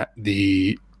at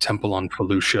the temple on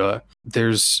Felucia.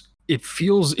 It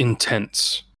feels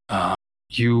intense.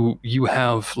 You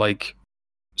have like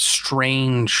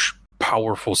strange,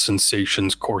 powerful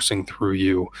sensations coursing through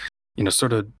you.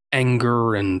 sort of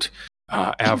anger and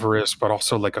avarice, but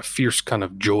also like a fierce kind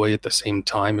of joy at the same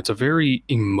time. It's a very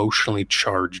emotionally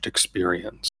charged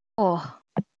experience. Oh,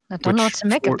 I don't know what to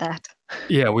make of that.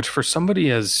 Yeah, which for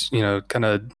somebody as, kind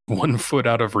of 1 foot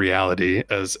out of reality,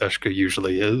 as Eshka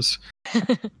usually is,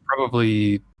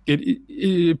 probably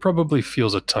it probably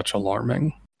feels a touch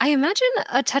alarming. I imagine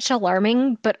a touch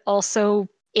alarming, but also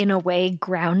in a way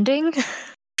grounding.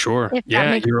 Sure.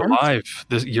 Yeah, you're sense. alive.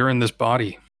 You're in this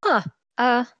body. Huh.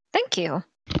 Thank you.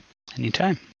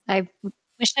 Anytime. I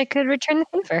wish I could return the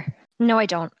favor. No, I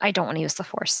don't. I don't want to use the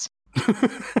Force.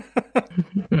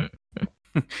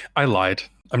 I lied.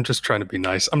 I'm just trying to be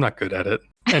nice. I'm not good at it.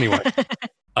 Anyway,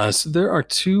 so there are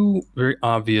 2 very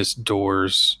obvious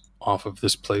doors off of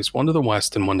this place, one to the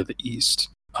west and one to the east.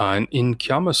 And in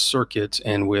Kiama's circuit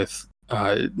and with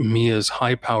Mia's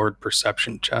high-powered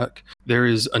perception check, there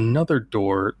is another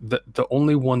door, the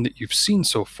only one that you've seen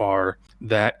so far,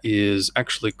 that is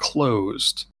actually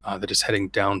closed, that is heading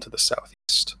down to the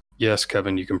southeast. Yes,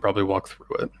 Kevin, you can probably walk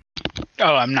through it.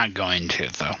 Oh, I'm not going to,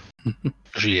 though.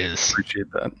 She is.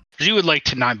 Appreciate that. She would like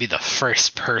to not be the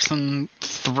first person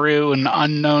through an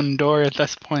unknown door at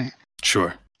this point.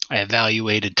 Sure. I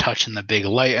evaluated touching the big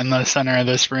light in the center of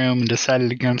this room and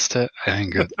decided against it. I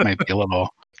think it might be a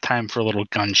little time for a little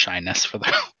gun shyness for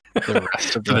the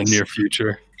rest of the near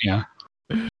future. Yeah.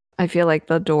 I feel like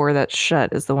the door that's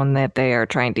shut is the one that they are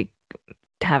trying to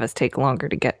have us take longer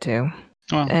to get to.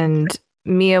 Well, and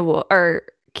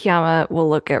Kiama will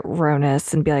look at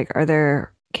Ronus and be like,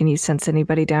 can you sense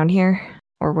anybody down here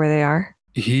or where they are?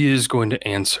 He is going to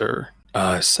answer.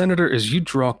 Senator, as you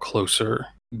draw closer,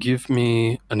 give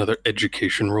me another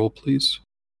education roll, please.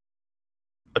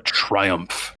 A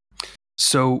triumph.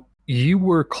 So you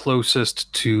were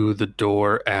closest to the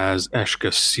door as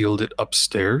Eshka sealed it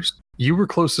upstairs. You were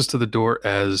closest to the door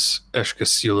as Eshka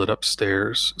sealed it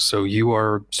upstairs. So you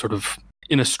are sort of,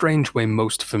 in a strange way,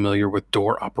 most familiar with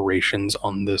door operations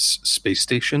on this space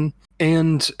station.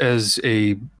 And as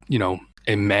a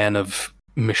man of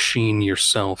machine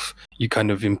yourself, you kind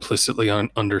of implicitly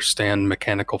understand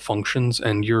mechanical functions,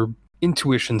 and your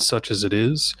intuition, such as it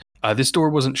is, this door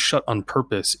wasn't shut on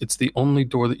purpose. It's the only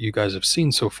door that you guys have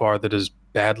seen so far that is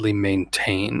badly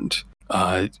maintained.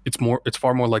 It's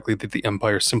far more likely that the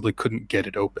Empire simply couldn't get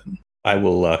it open. I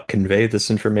will convey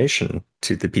this information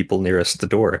to the people nearest the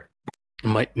door.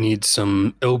 Might need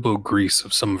some elbow grease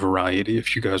of some variety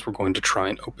if you guys were going to try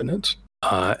and open it.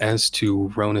 As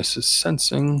to Ronus's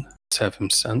sensing, let's have him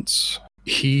sense.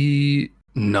 He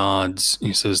nods.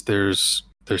 He says, "There's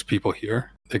people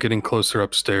here. They're getting closer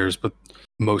upstairs, but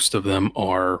most of them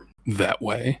are that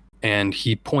way." And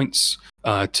he points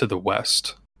to the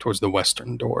west, towards the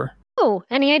western door. Oh,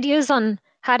 any ideas on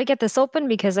how to get this open?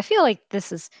 Because I feel like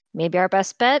this is maybe our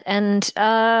best bet, and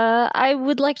I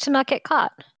would like to not get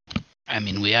caught. I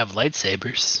mean, we have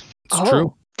lightsabers. It's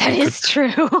true. That is true.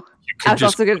 You could just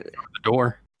also good. The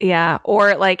door. Yeah,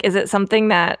 or is it something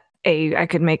that I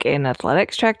could make an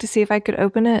athletics check to see if I could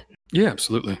open it? Yeah,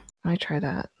 absolutely. I try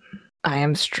that. I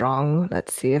am strong.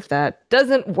 Let's see if that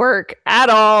doesn't work at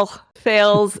all.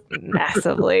 Fails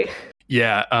massively.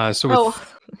 Yeah. So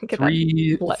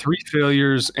with three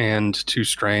failures and 2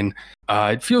 strain,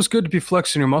 it feels good to be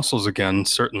flexing your muscles again,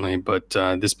 certainly. But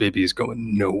this baby is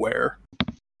going nowhere.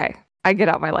 Okay, I get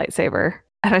out my lightsaber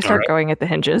and I start going at the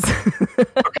hinges.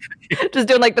 Just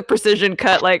doing the precision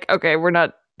cut. Okay, we're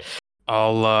not.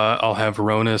 I'll have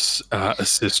Ronus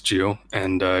assist you,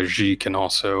 and Ji can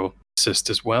also assist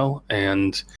as well.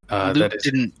 And Luke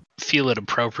didn't feel it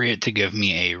appropriate to give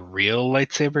me a real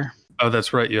lightsaber. Oh,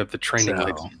 that's right. You have the training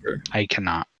lightsaber. I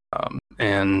cannot.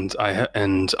 And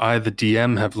I, the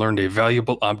DM, have learned a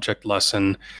valuable object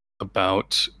lesson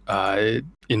about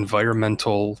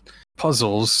environmental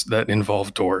puzzles that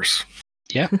involve doors.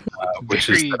 Yeah, which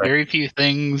very few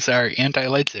things are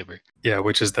anti-lightsaber. Yeah,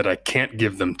 which is that I can't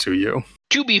give them to you.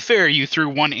 To be fair, you threw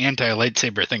one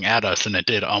anti-lightsaber thing at us, and it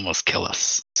did almost kill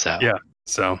us. So yeah,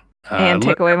 so and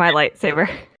take away my lightsaber.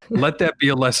 Let that be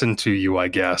a lesson to you, I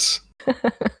guess.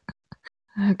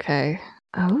 Okay.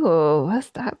 Oh,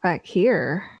 what's that back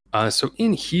here? So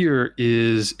in here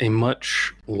is a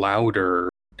much louder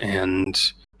and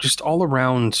just all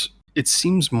around. It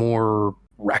seems more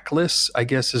reckless, I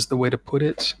guess is the way to put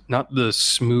it. Not the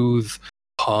smooth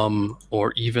hum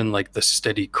or even the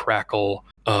steady crackle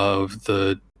of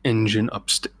the engine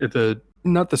upstairs.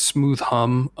 Not the smooth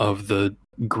hum of the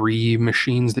Gree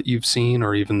machines that you've seen,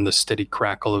 or even the steady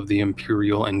crackle of the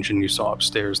Imperial engine you saw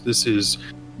upstairs. This is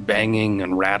banging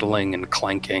and rattling and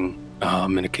clanking,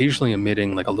 and occasionally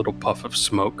emitting a little puff of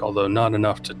smoke, although not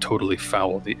enough to totally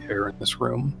foul the air in this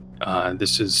room.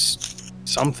 This is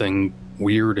something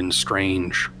weird and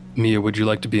strange. Mia, would you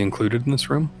like to be included in this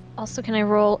room? Also, can I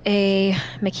roll a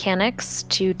mechanics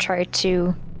to try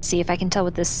to see if I can tell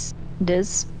what this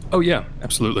is? Oh yeah,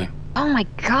 absolutely. Oh my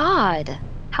god!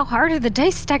 How hard are the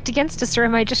dice stacked against us, or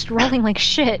am I just rolling like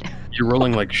shit? You're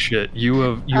rolling like shit. You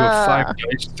have 5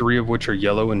 dice, 3 of which are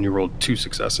yellow, and you rolled 2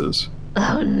 successes.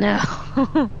 Oh no.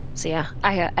 So yeah,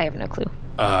 I have no clue.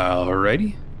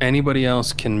 Alrighty. Anybody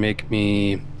else can make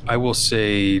me, I will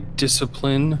say,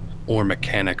 discipline or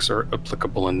mechanics are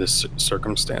applicable in this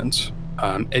circumstance.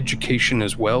 Education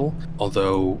as well,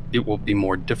 although it will be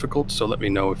more difficult, so let me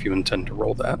know if you intend to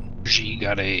roll that. G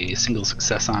got a single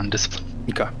success on discipline.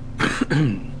 Okay.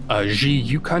 G,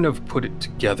 you kind of put it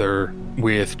together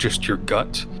with just your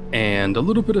gut and a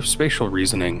little bit of spatial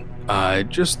reasoning.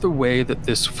 Just the way that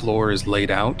this floor is laid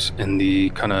out and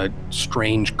the kind of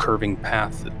strange curving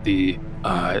path that the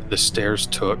stairs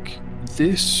took,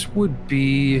 this would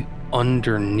be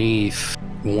underneath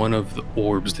one of the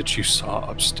orbs that you saw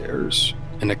upstairs.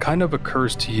 And it kind of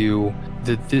occurs to you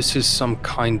that this is some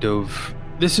kind of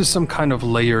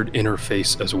layered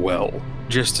interface as well.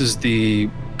 Just as the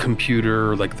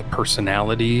computer, like the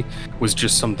personality, was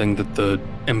just something that the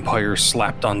Empire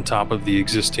slapped on top of the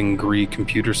existing GRE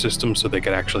computer system so they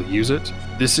could actually use it.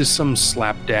 This is some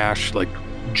slapdash, like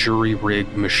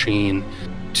jury-rigged machine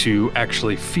to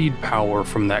actually feed power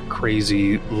from that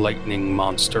crazy lightning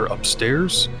monster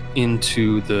upstairs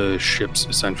into the ship's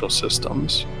essential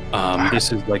systems.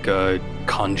 This is like a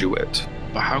conduit.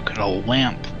 But how could a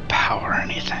lamp power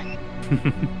anything?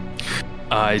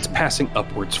 It's passing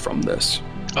upwards from this.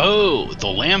 Oh, the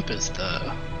lamp is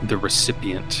the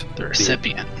recipient. The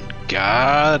recipient.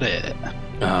 Got it.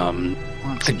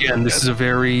 Again, this is a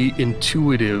very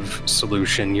intuitive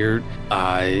solution. You're,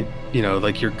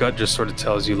 like your gut just sort of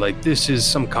tells you, like, this is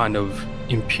some kind of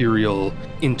Imperial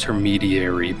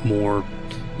intermediary, more,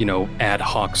 ad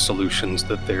hoc solutions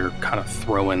that they're kind of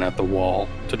throwing at the wall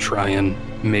to try and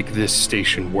make this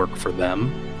station work for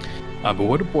them. But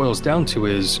what it boils down to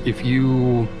is if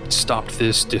you stopped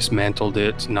this, dismantled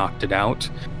it, knocked it out,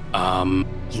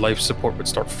 life support would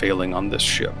start failing on this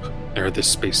ship, or this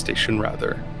space station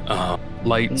rather.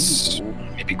 Lights,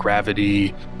 maybe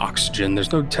gravity, oxygen.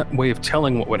 There's no way of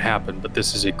telling what would happen, but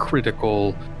this is a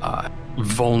critical,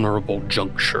 vulnerable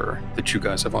juncture that you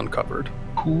guys have uncovered.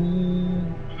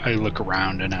 I look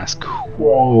around and ask,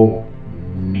 who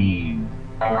needs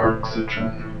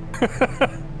oxygen?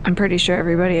 I'm pretty sure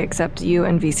everybody except you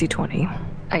and VC20.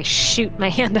 I shoot my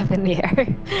hand up in the air.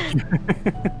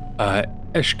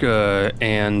 Eshka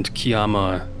and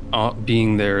Kiyama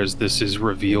being there as this is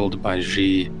revealed by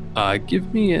G,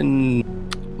 give me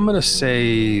I'm gonna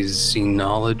say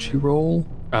xenology roll.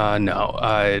 No,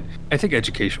 I think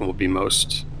education will be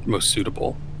most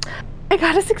suitable. I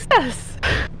got a success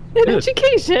in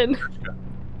education.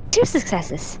 2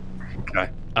 successes. Okay.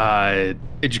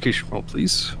 Education roll,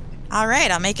 please. All right,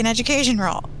 I'll make an education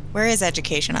roll. Where is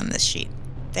education on this sheet?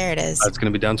 There it is. It's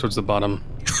going to be down towards the bottom.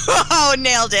 Oh,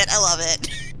 nailed it. I love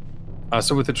it.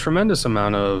 So with a tremendous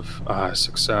amount of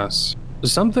success,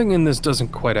 something in this doesn't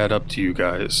quite add up to you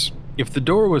guys. If the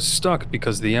door was stuck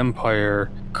because the Empire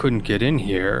couldn't get in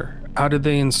here, how did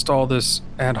they install this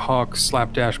ad hoc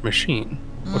slapdash machine?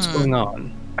 What's going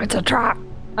on? It's a trap.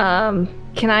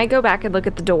 Can I go back and look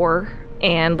at the door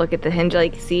and look at the hinge,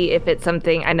 like see if it's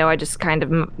something? I know I just kind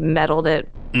of meddled it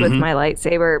with my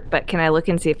lightsaber, but can I look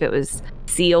and see if it was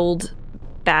sealed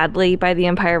badly by the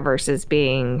Empire versus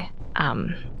being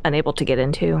unable to get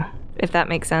into, if that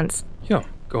makes sense? Yeah,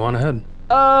 go on ahead.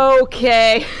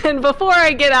 Okay, and before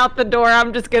I get out the door,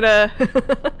 I'm just gonna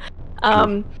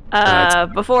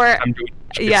before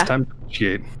it's time to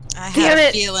initiate. I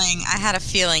had a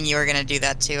feeling you were gonna do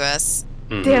that to us.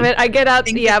 Damn it! I get out.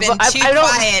 They've been too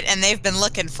quiet, and they've been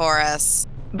looking for us.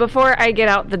 Before I get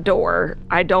out the door,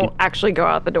 I don't actually go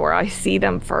out the door. I see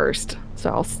them first, so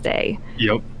I'll stay.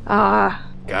 Yep.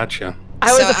 Gotcha.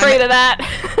 I was afraid of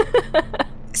that.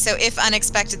 So if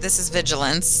unexpected, this is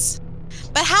vigilance.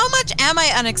 But how much am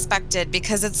I unexpected?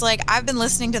 Because it's like I've been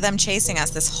listening to them chasing us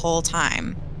this whole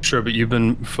time. Sure, but you've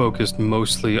been focused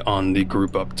mostly on the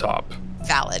group up top.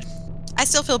 Valid. I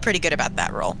still feel pretty good about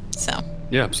that roll, so.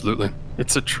 Yeah, absolutely.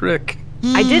 It's a trick.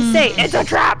 I did say it's a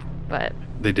trap, but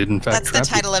they did in fact. That's the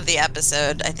title of the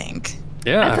episode, I think.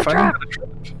 Yeah, it's a trap.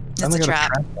 It's a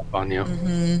trap on you.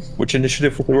 Which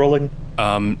initiative was we rolling?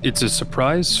 It's a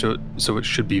surprise, so it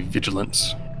should be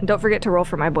vigilance. Don't forget to roll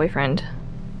for my boyfriend.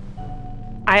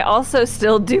 I also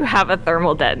still do have a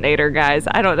thermal detonator, guys.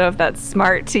 I don't know if that's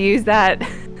smart to use that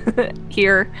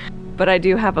here, but I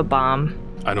do have a bomb.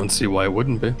 I don't see why it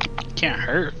wouldn't be. Can't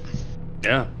hurt.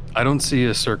 Yeah. I don't see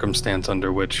a circumstance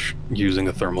under which using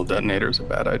a thermal detonator is a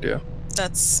bad idea.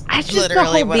 That's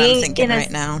literally what I'm thinking right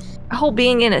now. A whole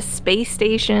being in a space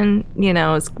station,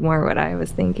 is more what I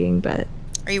was thinking, but...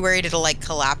 Are you worried it'll,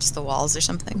 collapse the walls or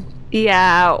something?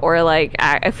 Yeah, or,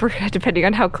 if we're, depending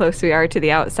on how close we are to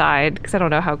the outside, because I don't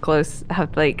know how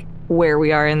where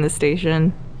we are in the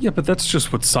station. Yeah, but that's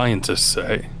just what scientists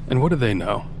say. And what do they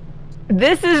know?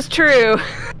 This is true.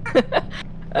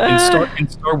 In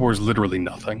Star Wars, literally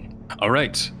nothing. All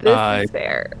right. This is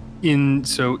fair. In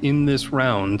this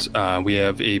round, we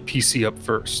have a PC up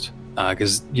first.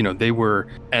 Because, they were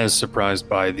as surprised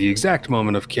by the exact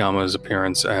moment of Kiama's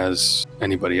appearance as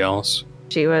anybody else.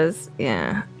 She was,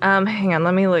 yeah. Hang on,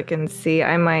 let me look and see.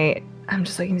 I'm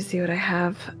just looking to see what I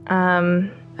have.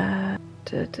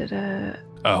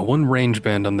 One range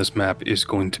band on this map is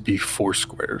going to be 4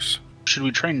 squares. Should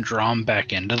we try and draw them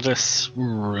back into this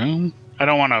room? I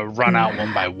don't want to run out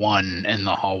one by one in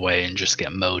the hallway and just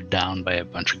get mowed down by a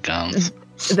bunch of guns.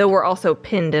 Though we're also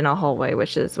pinned in a hallway,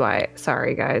 which is why,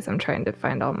 sorry guys, I'm trying to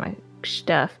find all my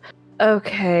stuff.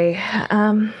 Okay.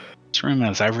 This room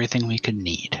has everything we could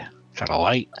need. Got a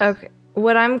light. Okay.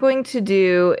 What I'm going to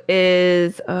do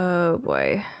is, oh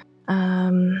boy.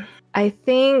 I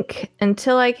think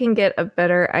until I can get a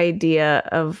better idea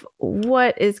of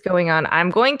what is going on, I'm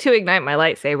going to ignite my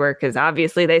lightsaber because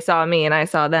obviously they saw me and I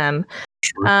saw them.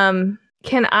 Sure.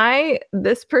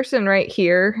 This person right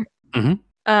here,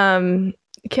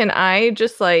 can I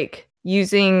just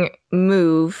using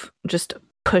move, just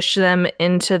push them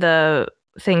into the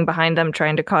thing behind them,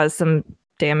 trying to cause some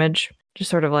damage? Just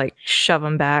sort of shove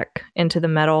them back into the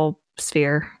metal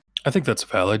sphere. I think that's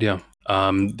valid, yeah.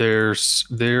 They're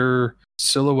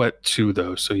silhouette 2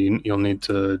 though, so you'll need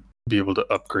to be able to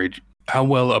upgrade. How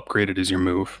well upgraded is your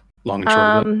move? Long and short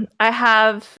of it? I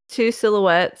have 2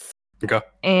 silhouettes. Okay.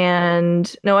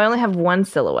 And no, I only have 1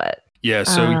 silhouette. Yeah,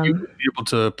 so you would be able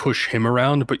to push him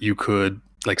around, but you could,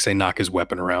 say, knock his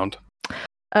weapon around.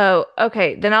 Oh,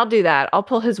 okay. Then I'll do that. I'll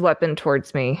pull his weapon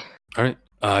towards me. All right.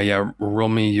 Roll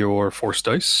me your force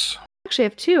dice. Actually, I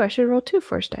have 2. I should roll 2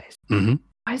 force dice. Mm-hmm.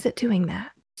 Why is it doing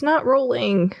that? It's not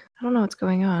rolling. I don't know what's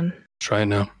going on. Try it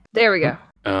now. There we go.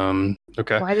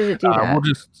 Okay. Why did it do that? We'll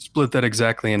just split that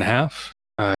exactly in half.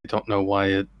 I don't know why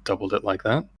it doubled it like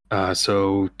that.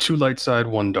 So 2 light side,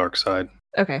 1 dark side.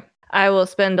 Okay. I will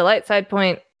spend a light side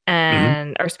point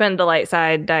or spend the light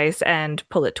side dice and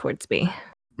pull it towards me.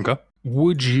 Okay.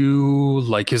 Would you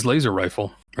like his laser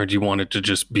rifle, or do you want it to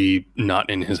just be not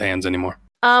in his hands anymore?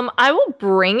 I will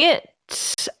bring it.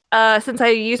 Since I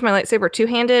use my lightsaber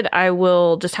 2-handed, I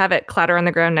will just have it clatter on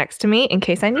the ground next to me in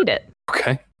case I need it.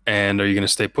 Okay. And are you going to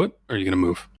stay put, or are you going to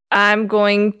move? I'm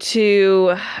going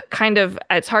to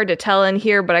it's hard to tell in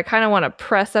here, but I kind of want to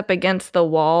press up against the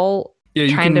wall,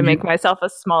 trying to make myself a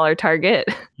smaller target.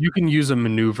 You can use a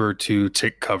maneuver to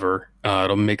take cover.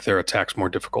 It'll make their attacks more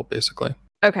difficult, basically.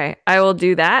 Okay, I will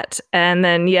do that and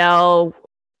then yell,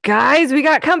 "Guys, we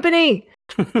got company!"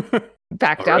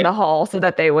 Back down the hall so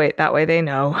that that way they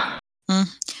know.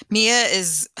 Mia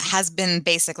has been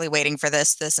basically waiting for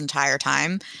this entire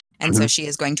time. And so she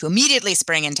is going to immediately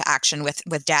spring into action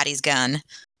with Daddy's gun.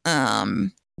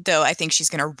 Though I think she's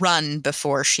going to run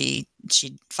before she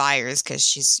fires because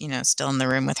she's, still in the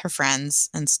room with her friends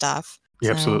and stuff. Yeah,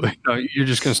 so. Absolutely. No, you're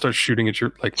just going to start shooting at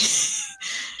your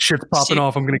shit's popping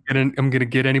off. I'm going to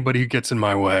get anybody who gets in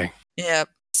my way. Yep.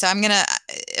 So am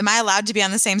I allowed to be on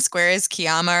the same square as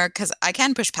Kiama? Because I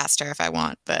can push past her if I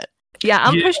want, but. Yeah,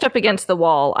 I'm pushed up against the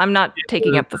wall. I'm not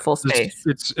taking up the full space.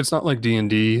 It's not like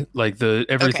D&D.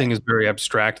 Everything is very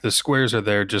abstract. The squares are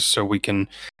there just so we can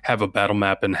have a battle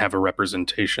map and have a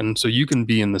representation. So you can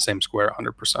be in the same square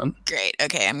 100%. Great.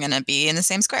 Okay, I'm going to be in the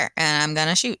same square and I'm going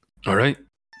to shoot. All right.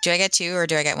 Do I get 2 or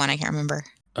do I get 1? I can't remember.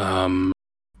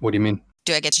 What do you mean?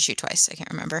 Do I get to shoot twice? I can't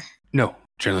remember. No,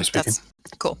 generally speaking.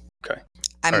 That's cool. Okay.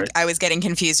 I was getting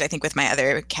confused, I think, with my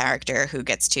other character who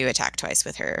gets to attack twice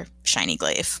with her shiny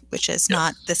glaive, which is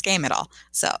not this game at all.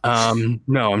 So,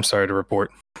 no, I'm sorry to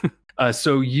report.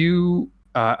 So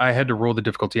I had to roll the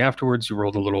difficulty afterwards. You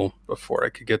rolled a little before I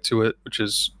could get to it, which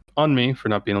is on me for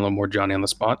not being a little more Johnny on the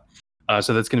spot.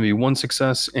 So that's going to be 1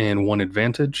 success and 1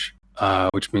 advantage,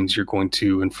 which means you're going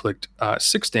to inflict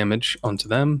 6 damage onto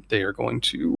them. They are going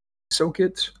to soak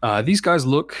it. These guys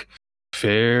look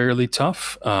fairly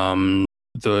tough.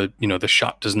 The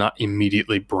shot does not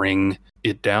immediately bring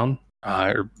it down,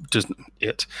 does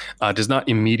not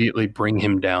immediately bring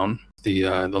him down.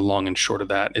 The long and short of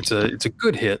that, it's a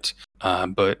good hit,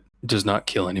 but does not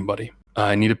kill anybody.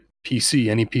 I need a PC,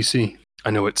 any PC.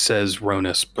 I know it says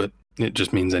Ronus, but it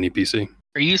just means any PC.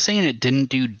 Are you saying it didn't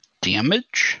do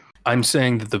damage? I'm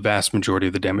saying that the vast majority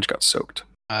of the damage got soaked.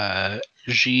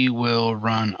 G will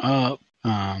run up,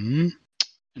 and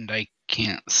I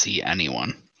can't see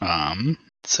anyone.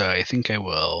 So I think I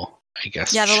will, I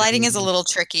guess. Yeah, the lighting is a little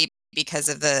tricky because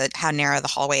of how narrow the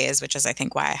hallway is, which is, I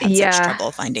think, why I had such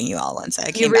trouble finding you all once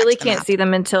I came You really back to the can't map. see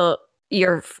them until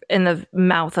you're in the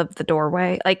mouth of the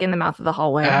doorway, like in the mouth of the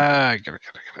hallway. Get it.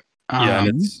 Yeah,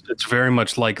 and it's very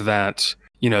much like that.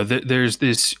 There's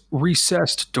this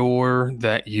recessed door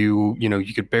that you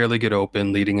could barely get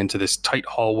open, leading into this tight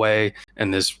hallway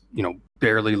and this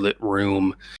barely lit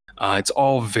room. It's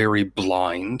all very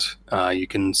blind. You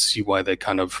can see why they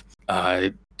kind of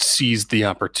seized the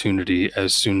opportunity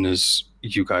as soon as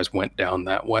you guys went down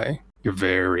that way. You're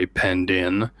very penned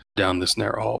in down this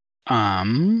narrow hall.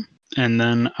 And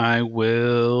then I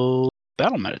will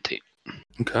battle meditate.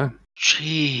 Okay.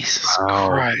 Jesus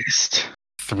Christ.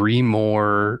 3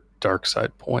 more dark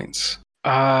side points.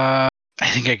 I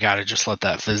think I gotta just let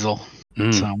that fizzle.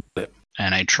 So,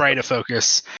 and I try to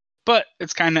focus, but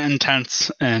it's kind of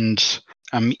intense, and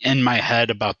I'm in my head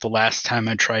about the last time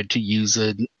I tried to use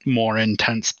a more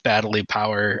intense battle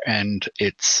power and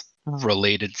its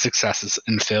related successes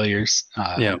and failures.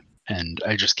 And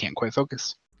I just can't quite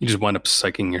focus. You just wind up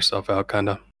psyching yourself out, kind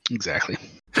of. Exactly.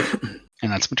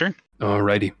 And that's my turn.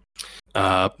 Alrighty.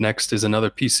 Up next is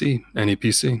another PC. Any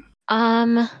PC?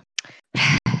 Are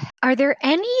there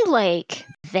any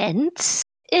vents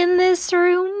in this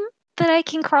room that I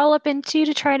can crawl up into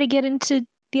to try to get into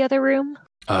the other room?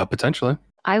 Potentially.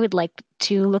 I would like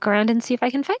to look around and see if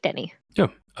I can find any. Yeah.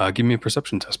 Give me a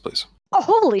perception test, please. Oh,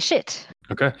 holy shit.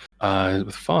 Okay.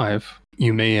 With 5,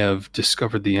 you may have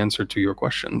discovered the answer to your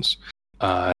questions.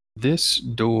 This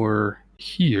door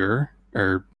here,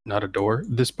 or not a door,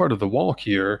 this part of the wall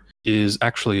here is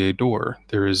actually a door.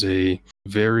 There is a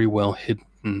very well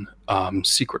hidden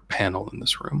secret panel in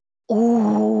this room.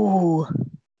 Ooh.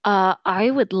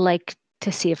 I would like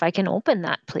to see if I can open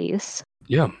that, please.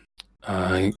 Yeah.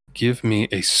 Give me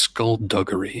a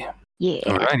skullduggery. Yeah.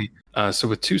 Alrighty. So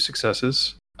with 2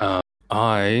 successes,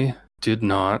 I did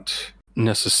not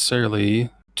necessarily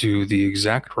do the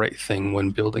exact right thing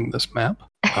when building this map.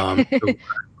 So what I'm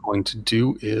going to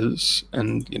do is,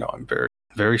 and I'm very,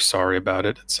 very sorry about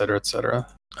it, etc., etc.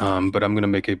 But I'm going to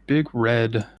make a big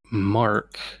red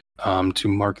mark to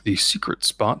mark the secret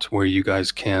spot where you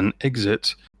guys can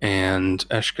exit. And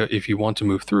Eshka, if you want to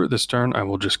move through this turn, I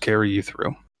will just carry you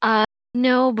through.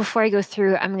 No, before I go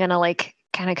through, I'm gonna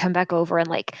kind of come back over and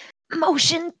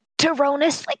motion to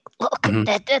Ronus, look,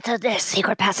 the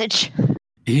secret passage.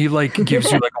 He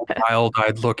gives you a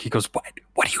wild-eyed look. He goes,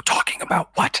 What are you talking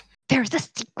about? What? There's a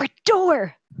secret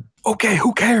door. Okay,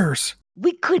 who cares?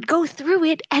 We could go through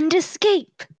it and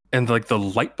escape. And the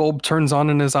light bulb turns on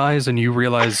in his eyes, and you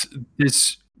realize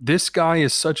this guy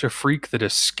is such a freak that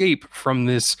escape from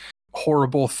this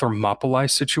horrible Thermopylae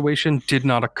situation did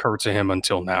not occur to him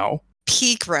until now.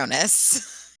 Peak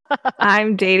Ronus.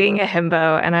 I'm dating a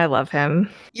himbo, and I love him.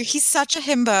 He's such a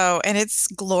himbo, and it's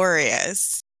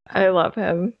glorious. I love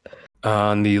him.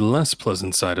 On the less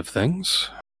pleasant side of things,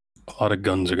 a lot of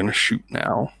guns are going to shoot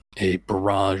now. A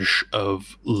barrage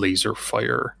of laser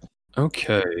fire.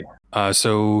 Okay.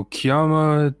 So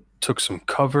Kiama took some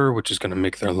cover, which is going to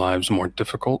make their lives more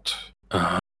difficult.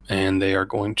 And they are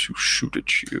going to shoot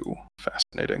at you.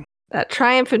 Fascinating. That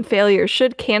triumph and failure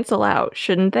should cancel out,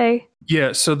 shouldn't they?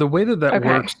 Yeah, so the way that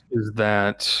works is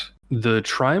that the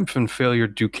triumph and failure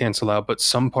do cancel out, but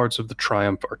some parts of the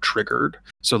triumph are triggered.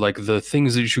 So the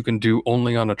things that you can do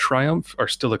only on a triumph are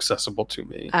still accessible to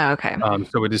me. Oh, okay.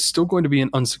 So it is still going to be an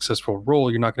unsuccessful roll.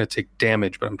 You're not going to take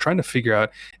damage, but I'm trying to figure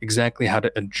out exactly how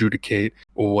to adjudicate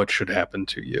what should happen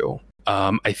to you.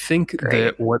 I think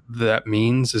that what that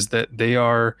means is that they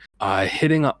are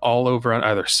hitting all over on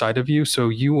either side of you. So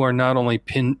you are not only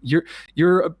pinned,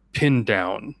 you're pinned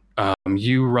down.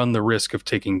 You run the risk of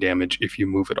taking damage if you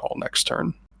move at all next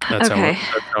turn. That's how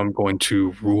I'm going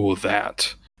to rule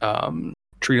that.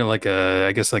 Treat it like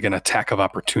an attack of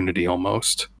opportunity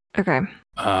almost. Okay.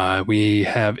 We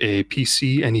have a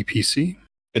PC. Any PC?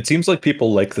 It seems like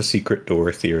people like the secret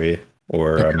door theory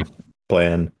or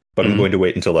plan, but I'm going to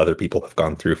wait until other people have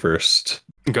gone through first.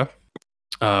 Okay.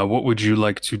 What would you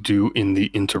like to do in the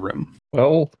interim?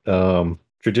 Well,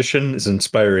 tradition is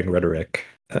inspiring rhetoric.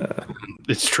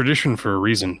 It's tradition for a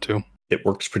reason, too. It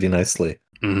works pretty nicely.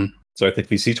 Mm-hmm. So I think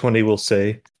VC20 will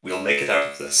say, "We'll make it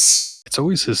out of this." It's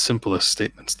always his simplest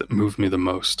statements that move me the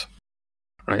most.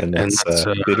 Right? And that's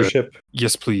leadership?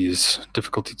 Yes, please.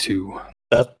 Difficulty 2.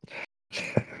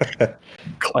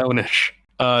 Clownish.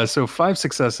 So 5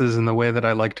 successes in the way that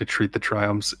I like to treat the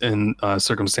triumphs in a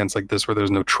circumstance like this where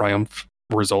there's no triumph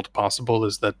result possible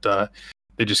is that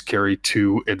they just carry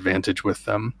 2 advantage with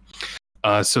them.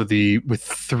 So with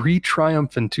 3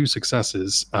 triumph and 2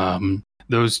 successes,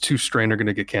 those 2 strain are going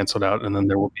to get canceled out, and then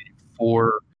there will be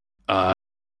 4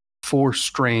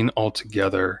 strain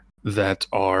altogether that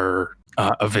are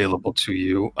available to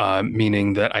you,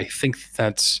 meaning that I think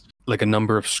that's like a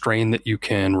number of strain that you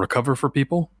can recover for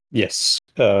people. Yes.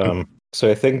 So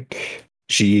I think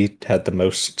G had the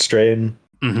most strain.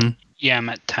 Mm-hmm. Yeah, I'm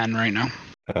at 10 right now.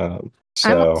 I'm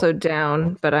also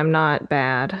down, but I'm not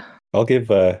bad. I'll give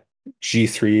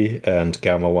G3 and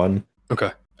Gamma 1.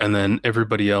 Okay. And then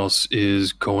everybody else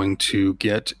is going to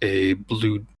get a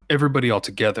blue... Everybody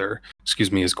altogether,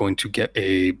 is going to get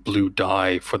a blue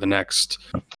die for the next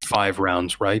 5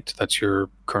 rounds, right? That's your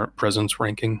current presence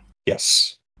ranking?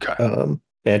 Yes. Okay.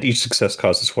 And each success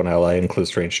causes one ally in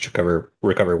close range to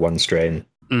recover 1 strain.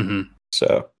 Mm-hmm.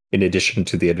 So, in addition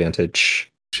to the advantage.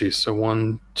 Geez, so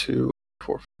 1, 2,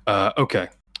 4. Okay.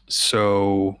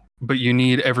 So, but you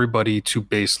need everybody to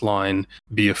baseline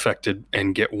be affected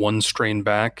and get 1 strain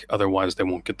back. Otherwise, they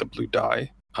won't get the blue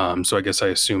die. So I guess I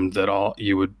assumed that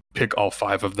you would pick all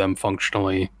 5 of them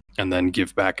functionally and then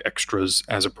give back extras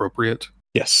as appropriate.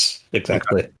 Yes,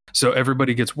 exactly. Okay. So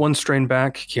everybody gets 1 strain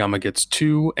back, Kiama gets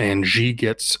 2, and G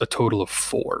gets a total of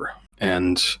 4.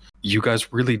 And you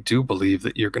guys really do believe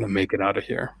that you're going to make it out of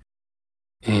here.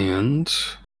 And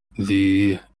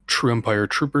the True Empire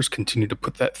troopers continue to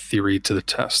put that theory to the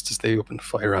test as they open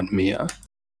fire on Mia.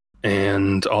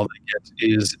 And all they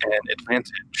get is an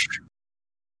advantage.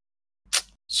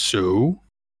 So,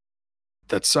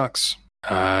 that sucks.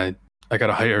 I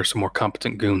gotta hire some more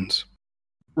competent goons.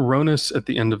 Ronus, at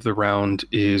the end of the round,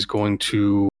 is going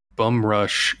to bum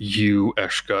rush you,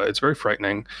 Eshka. It's very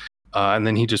frightening. And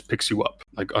then he just picks you up,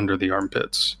 like under the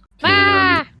armpits.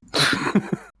 Ah!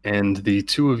 And the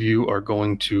 2 of you are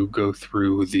going to go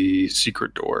through the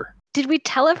secret door. Did we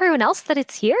tell everyone else that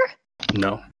it's here?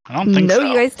 No. I don't think so.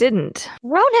 No, you guys didn't.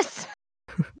 Ronus!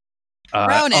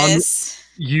 Ronus!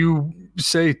 You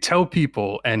say, tell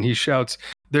people, and he shouts,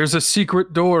 there's a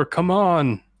secret door, come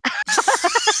on.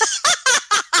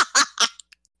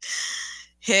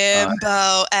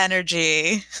 Himbo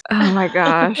energy. Oh my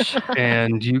gosh.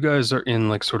 And you guys are in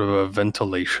like sort of a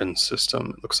ventilation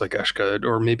system. It looks like Eshka,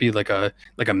 or maybe like a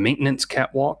maintenance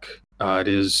catwalk. It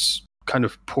is kind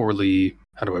of poorly,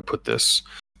 how do I put this?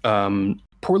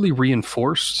 Poorly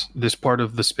reinforced. This part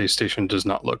of the space station does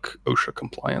not look OSHA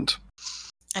compliant.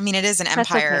 I mean, it is an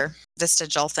Empire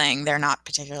vestigial thing. They're not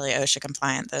particularly OSHA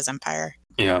compliant, those Empire.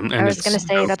 Yeah, and I was going to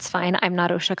say, that's fine. I'm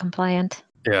not OSHA compliant.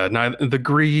 Yeah, neither the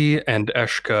Gree and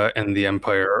Eshka and the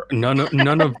Empire, none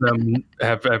of them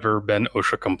have ever been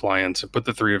OSHA compliant. So put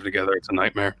the 3 of them together, it's a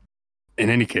nightmare. In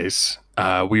any case,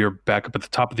 we are back up at the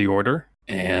top of the order,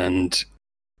 and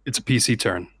it's a PC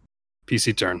turn.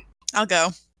 PC turn. I'll go.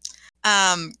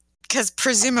 Because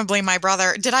presumably my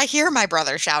brother... Did I hear my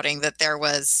brother shouting that there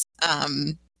was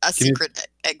a secret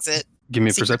exit? Give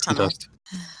me a perception test.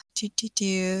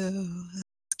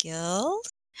 Skills?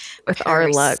 With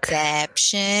our luck.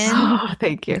 Perception. Oh,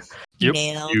 thank you. Yep.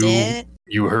 Nailed it.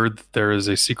 You heard that there is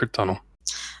a secret tunnel.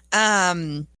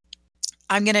 I'm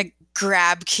gonna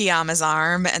grab Kiama's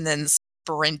arm and then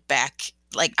sprint back.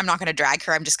 Like, I'm not gonna drag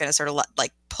her. I'm just gonna sort of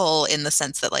pull in the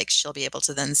sense that she'll be able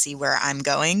to then see where I'm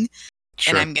going.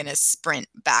 Sure. And I'm gonna sprint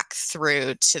back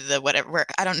through to the whatever.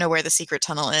 I don't know where the secret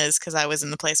tunnel is because I was in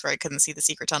the place where I couldn't see the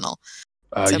secret tunnel.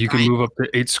 So you can move up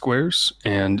to 8 squares,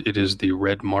 and it is the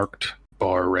red marked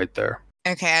bar right there.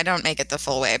 Okay, I don't make it the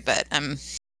full way, but I'm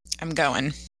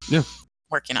going. Yeah.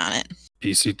 Working on it.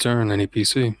 PC turn, any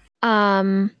PC?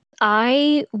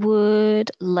 I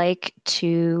would like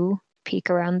to peek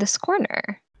around this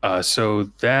corner. So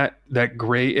that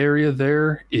gray area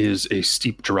there is a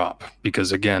steep drop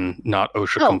because, again, not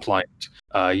OSHA compliant.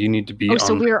 You need to be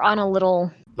so we're on a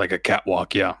little... Like a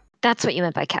catwalk, yeah. That's what you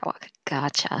meant by catwalk.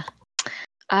 Gotcha.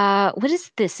 What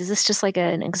is this? Is this just like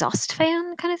an exhaust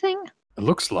fan kind of thing? It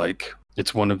looks like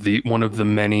it's one of the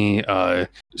many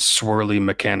swirly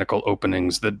mechanical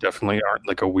openings that definitely aren't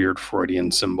like a weird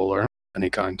Freudian symbol or any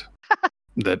kind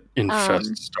that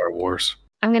infests Star Wars.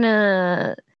 I'm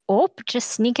gonna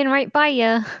just sneaking right by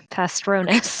you past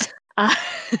Ronus,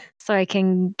 so I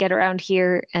can get around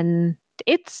here, and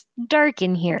it's dark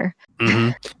in here.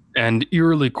 Mm-hmm. And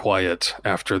eerily quiet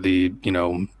after the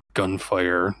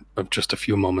gunfire of just a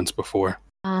few moments before.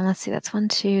 Let's see, that's 1,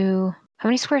 2. How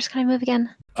many squares can I move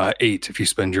again? 8 if you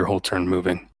spend your whole turn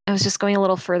moving. I was just going a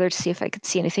little further to see if I could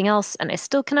see anything else, and I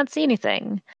still cannot see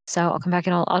anything. So I'll come back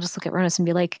and I'll just look at Ronus and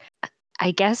be like,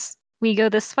 I guess we go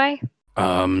this way?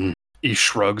 He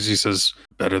shrugs. He says,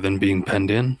 better than being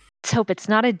penned in. Let's hope it's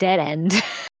not a dead end.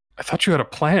 I thought you had a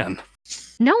plan.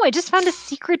 No, I just found a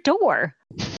secret door.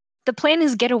 The plan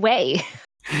is get away.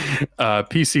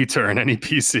 PC turn, any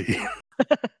PC.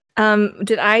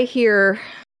 Did I hear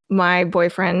my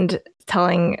boyfriend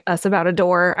telling us about a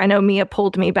door? I know Mia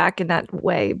pulled me back in that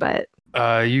way, but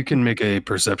You can make a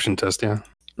perception test, yeah.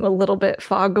 I'm a little bit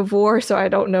fog of war, so I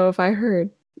don't know if I heard.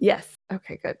 Yes.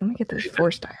 Okay, good. Let me get this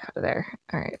force die out of there.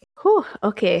 All right. Whew.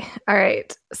 Okay. All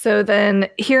right. So then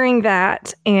hearing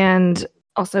that and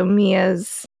also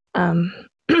Mia's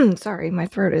sorry, my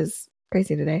throat is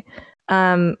crazy today.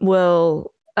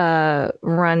 Will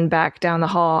run back down the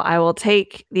hall. I will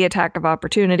take the attack of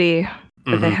opportunity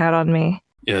that they had on me.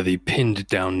 Yeah, the pinned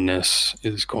downness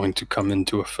is going to come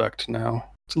into effect now.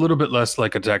 It's a little bit less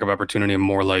like attack of opportunity and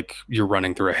more like you're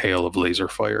running through a hail of laser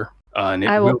fire. And it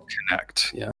will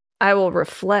connect, yeah. I will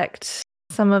reflect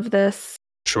some of this.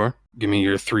 Sure. Give me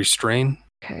your 3 strain.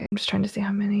 Okay, I'm just trying to see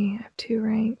how many. I have 2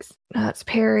 ranks. No, that's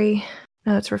parry.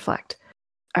 No, that's reflect.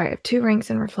 All right, I have 2 ranks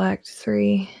in reflect,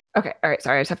 3. Okay, all right,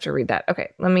 sorry, I just have to read that.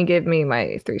 Okay, let me give me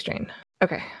my 3 strain.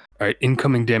 Okay. All right,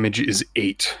 incoming damage is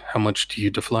 8. How much do you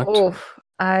deflect? Oh,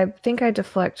 I think I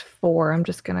deflect 4. I'm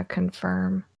just going to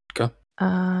confirm. Okay.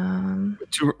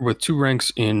 With 2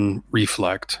 ranks in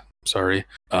reflect,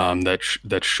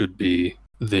 that should be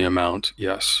the amount,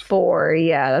 yes. 4,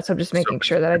 yeah, that's what I'm just making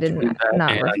sure that I didn't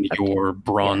not and reflect. Your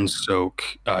bronze soak,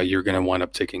 you're going to wind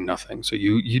up taking nothing. So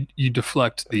you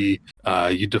deflect the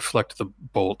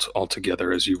bolt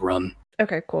altogether as you run.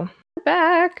 Okay, cool.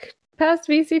 Back past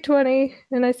VC20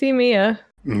 and I see Mia.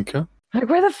 Okay. Like,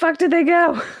 where the fuck did they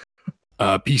go?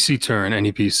 PC turn,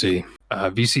 any PC.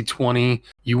 VC20,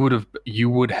 you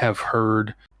would have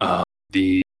heard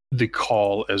the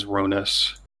call as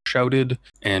Ronus shouted,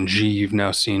 and G, you've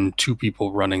now seen 2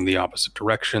 people running the opposite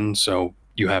direction, so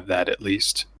you have that at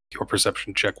least. Your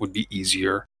perception check would be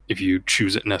easier if you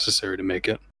choose it necessary to make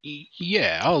it.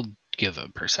 Yeah, I'll give a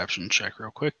perception check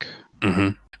real quick. Mm-hmm.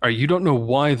 All right, you don't know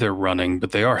why they're running,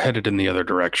 but they are headed in the other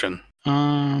direction.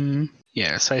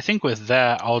 Yeah, so I think with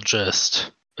that, I'll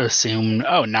just assume,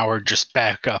 now we're just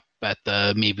back up at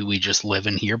the maybe we just live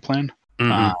in here plan.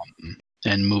 Mm-hmm.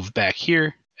 And move back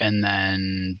here, and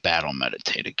then battle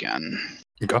meditate again.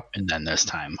 Okay. And then this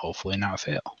time, hopefully not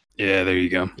fail. Yeah, there you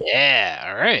go. Yeah,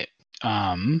 all right.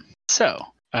 So,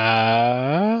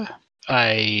 I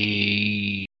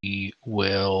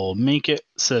will make it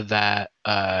so that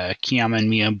Kiyama and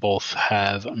Mia both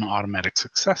have an automatic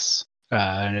success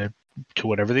to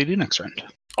whatever they do next round.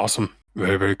 Awesome.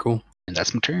 Very, very cool. And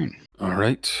that's my turn. All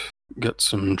right. Got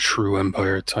some true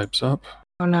Empire types up.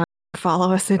 Oh no,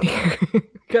 follow us in here.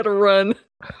 Gotta run.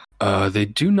 They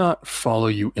do not follow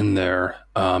you in there,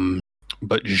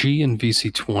 but G and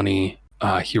VC20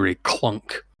 hear a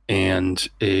clunk and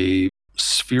a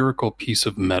spherical piece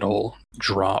of metal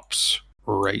drops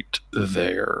right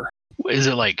there. Is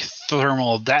it like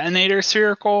thermal detonator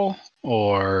spherical,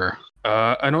 or?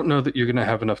 I don't know that you're going to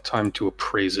have enough time to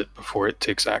appraise it before it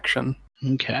takes action.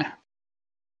 Okay.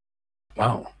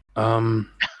 Wow. I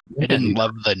didn't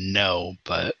love the no,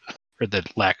 or the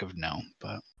lack of no,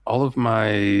 but. All of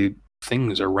my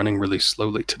things are running really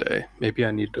slowly today. Maybe I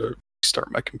need to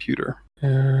restart my computer.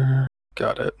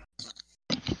 Got it.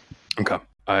 Okay.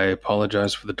 I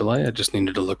apologize for the delay. I just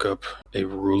needed to look up a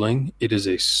ruling. It is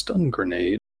a stun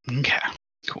grenade. Okay.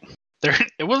 Cool.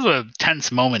 It was a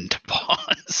tense moment to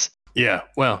pause. Yeah.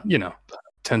 Well,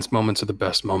 tense moments are the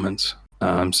best moments.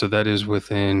 So that is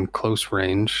within close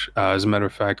range. As a matter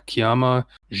of fact, Kiyama,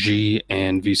 G,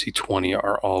 and VC20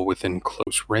 are all within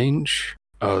close range.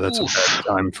 Oh, that's a bad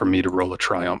time for me to roll a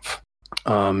triumph.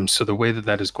 So the way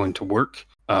that is going to work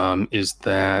is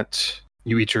that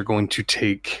you each are going to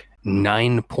take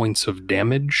 9 points of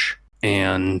damage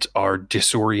and are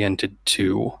disoriented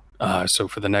 2. So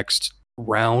for the next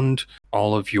round,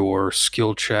 all of your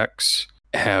skill checks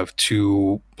have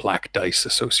 2 black dice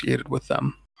associated with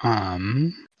them.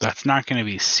 That's not going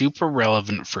to be super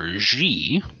relevant for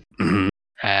G,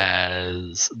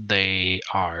 as they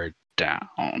are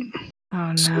down.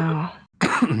 Oh no.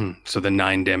 So the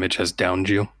 9 damage has downed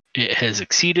you? It has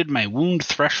exceeded my wound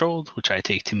threshold, which I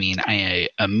take to mean I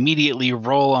immediately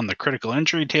roll on the critical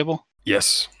injury table.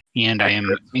 Yes. And I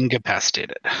am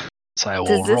incapacitated. So I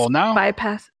will roll now.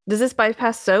 Does this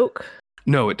bypass soak?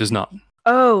 No, it does not.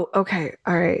 Oh, okay.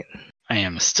 All right. I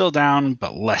am still down,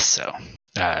 but less so.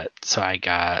 So I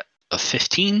got a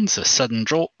 15, so sudden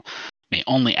jolt. May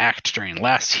only act during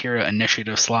last hero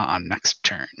initiative slot on next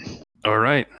turn. All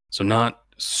right. So not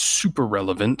super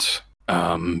relevant,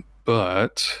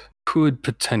 but could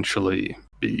potentially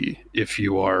be if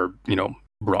you are,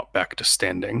 brought back to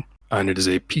standing. And it is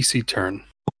a PC turn.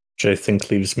 Which I think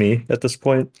leaves me at this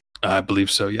point. I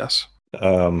believe so, yes.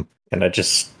 And I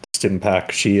just stim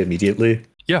pack She immediately.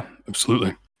 Yeah,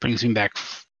 absolutely. Brings me back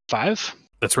 5.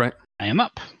 That's right. I am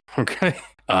up. Okay.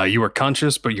 You are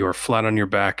conscious, but you are flat on your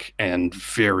back and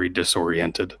very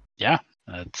disoriented. Yeah,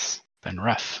 that's been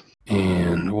rough.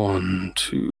 And 1,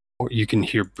 2, 4. You can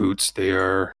hear boots. They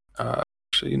are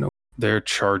actually, they're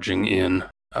charging in.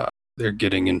 They're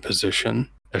getting in position.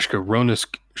 Eshka Ronus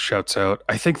shouts out,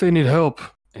 "I think they need help."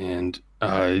 And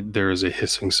there is a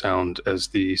hissing sound as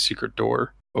the secret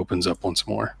door opens up once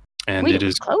more. And Wait, it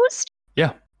is closed?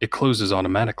 Yeah, it closes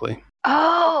automatically.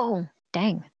 Oh,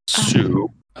 dang.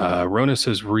 So Ronus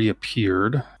has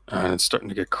reappeared, and it's starting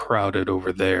to get crowded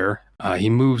over there. He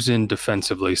moves in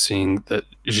defensively, seeing that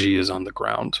Ji is on the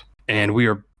ground. And we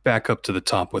are back up to the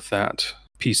top with that.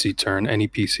 PC turn, any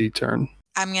PC turn.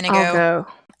 I'm going to I'll go.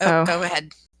 go. Go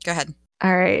ahead. Go ahead.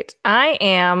 All right. I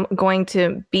am going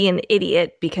to be an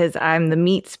idiot because I'm the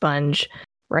meat sponge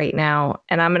right now.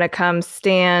 And I'm going to come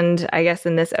stand, I guess,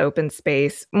 in this open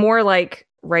space, more like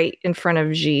right in front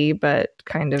of Ji, but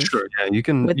kind of Sure, yeah, you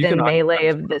can within melee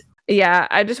of this. Yeah,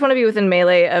 I just want to be within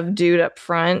melee of dude up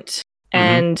front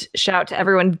and shout to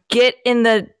everyone, get in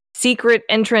the secret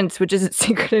entrance, which isn't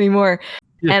secret anymore.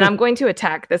 And I'm going to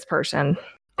attack this person.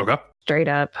 Okay. Straight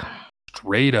up.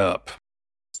 Straight up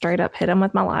hit him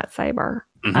with my lightsaber.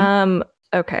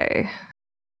 Okay.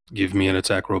 Give me an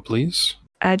attack roll, please.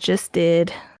 I just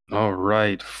did. All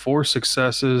right. 4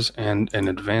 successes and an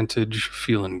advantage.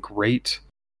 Feeling great.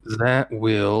 That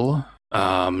will,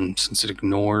 since it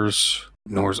ignores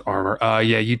armor.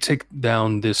 Yeah, you take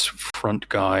down this front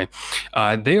guy.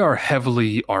 They are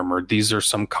heavily armored. These are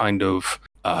some kind of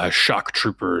shock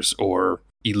troopers or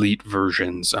elite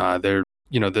versions.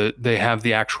 They have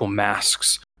the actual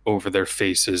masks over their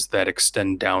faces that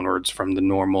extend downwards from the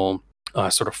normal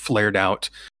sort of flared out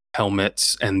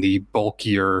helmets and the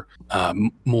bulkier,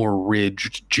 more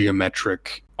ridged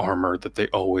geometric armor that they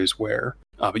always wear.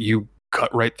 But you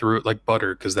cut right through it like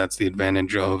butter because that's the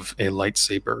advantage of a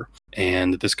lightsaber.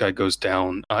 And this guy goes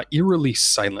down eerily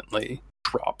silently,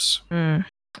 drops.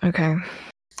 Okay.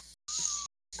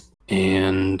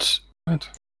 And what?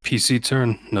 PC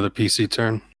turn. Another PC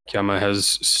turn. Kiama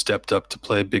has stepped up to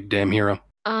play big damn hero.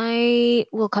 I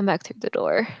will come back through the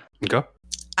door. Go.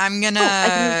 I'm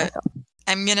gonna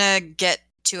get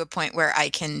to a point where I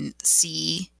can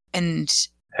see and.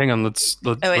 Hang on, let's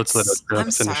let I'm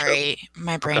sorry. Up.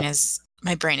 My brain is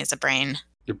a brain.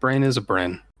 Your brain is a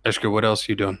brain. Eshka, what else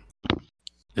are you doing?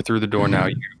 You're through the door now.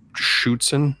 You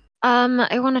shoots in.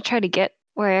 I want to try to get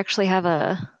where I actually have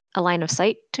a line of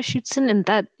sight to shoots in, and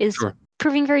that is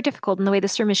proving very difficult in the way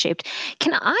this room is shaped.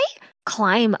 Can I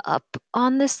climb up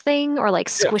on this thing or like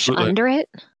squish under it?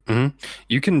 Mm-hmm.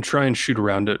 You can try and shoot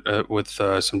around it with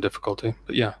some difficulty,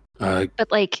 but yeah.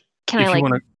 But like, can I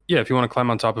like? If you want to climb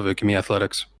on top of it, give me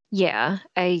athletics. Yeah,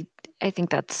 I think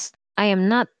that's. I am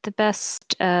not the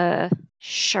best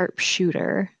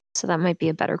sharpshooter, so that might be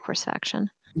a better course of action.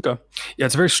 Okay. Yeah,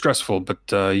 it's very stressful, but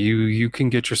you can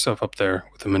get yourself up there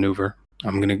with a maneuver.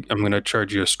 I'm gonna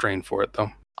charge you a strain for it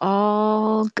though.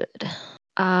 All good.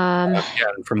 And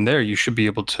from there you should be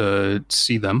able to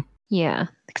see them. Yeah,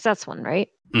 because that's one, right?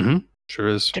 Mm-hmm. Sure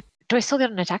is. Do I still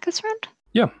get an attack this round?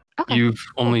 Yeah. Okay. You've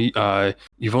only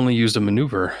used a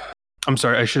maneuver. I'm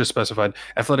sorry, I should have specified.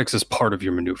 Athletics is part of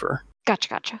your maneuver.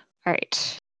 Gotcha. All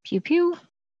right. Pew pew.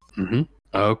 Mm-hmm.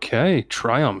 Okay.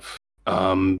 Triumph.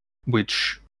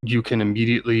 Which you can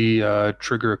immediately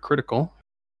trigger a critical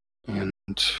and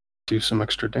do some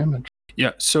extra damage.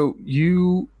 Yeah. So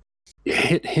you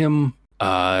hit him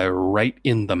right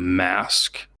in the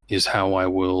mask. Is how I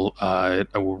will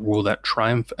rule that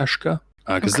triumph, Eshka.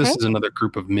 Because this is another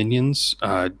group of minions.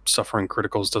 Suffering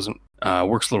criticals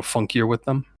works a little funkier with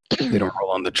them. They don't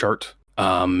roll on the chart.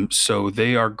 So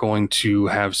they are going to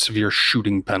have severe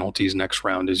shooting penalties next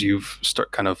round as you've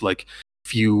kind of like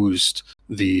fused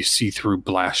the see-through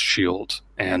blast shield.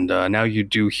 And now you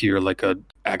do hear like a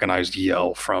agonized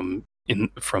yell from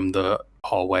the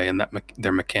hallway and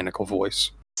their mechanical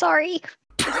voice. Sorry.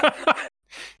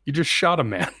 You just shot a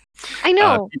man. I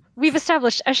know. We've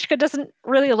established Eshka doesn't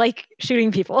really like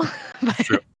shooting people.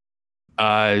 True.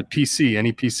 PC,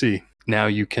 any PC. Now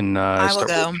you can I will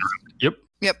go.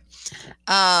 Yep.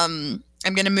 I'm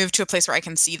going to move to a place where I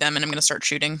can see them, and I'm going to start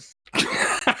shooting.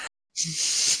 I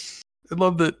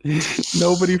love that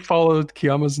nobody followed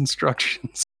Kiama's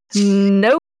instructions.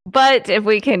 Nope. But if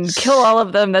we can kill all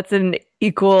of them, that's an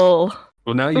equal...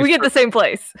 Well, now we get the same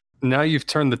place. Now you've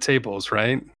turned the tables,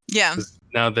 right? Yeah.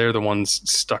 Now they're the ones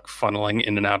stuck funneling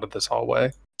in and out of this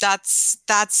hallway.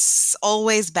 That's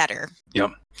always better.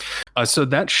 Yep. So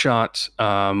that shot,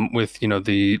 with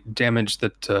the damage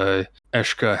that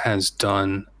Eshka has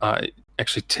done,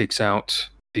 actually takes out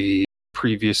the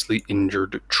previously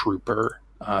injured trooper,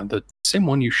 the same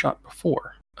one you shot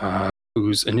before,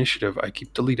 whose initiative I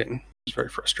keep deleting. It's very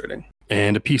frustrating.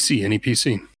 And a PC, any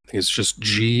PC. It's just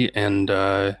G and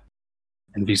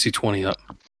VC20 up.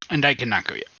 And I cannot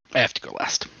go yet. I have to go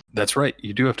last. That's right.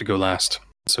 You do have to go last.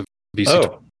 So VC20.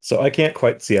 Oh, so I can't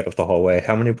quite see out of the hallway.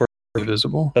 How many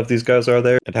Visible of these guys are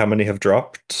there, and how many have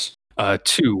dropped?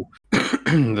 2.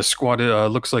 The squad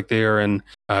looks like they are in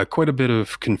quite a bit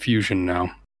of confusion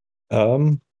now.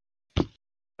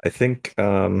 I think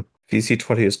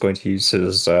VC20 is going to use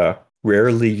his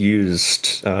rarely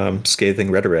used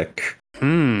scathing rhetoric.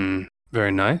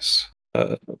 Very nice.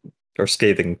 Or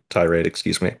scathing tirade,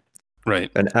 excuse me.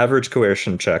 Right. An average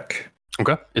coercion check.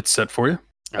 Okay, it's set for you.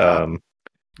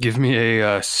 Give me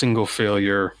a single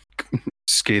failure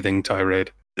scathing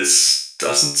tirade. This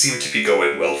doesn't seem to be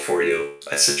going well for you.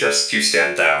 I suggest you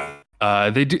stand down.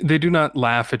 They do not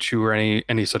laugh at you or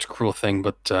any such cruel thing,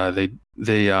 but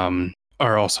they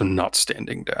are also not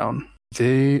standing down.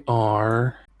 They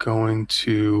are going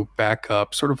to back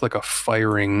up, sort of like a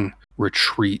firing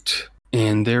retreat,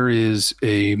 and there is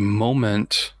a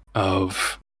moment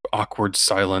of awkward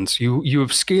silence. You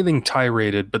have scathing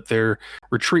tiraded, but their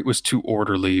retreat was too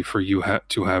orderly for you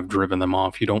to have driven them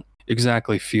off. You don't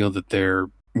exactly feel that their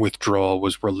withdrawal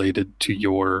was related to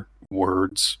your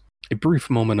words. A brief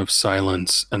moment of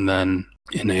silence, and then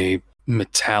in a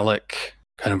metallic,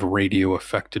 kind of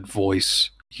radio-affected voice,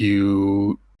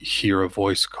 you hear a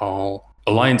voice call,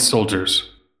 "Alliance soldiers,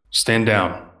 stand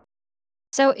down."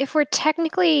 So if we're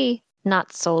technically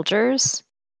not soldiers,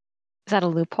 is that a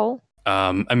loophole?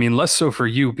 I mean, less so for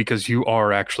you, because you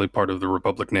are actually part of the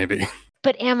Republic Navy.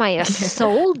 But am I a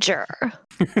soldier?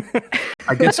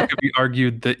 I guess it could be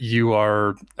argued that you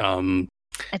are a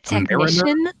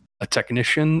technician? A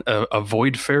technician, a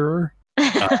voidfarer.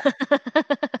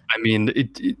 I mean,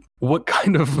 what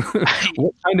kind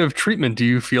of treatment do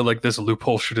you feel like this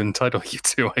loophole should entitle you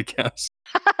to, I guess?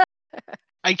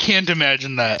 I can't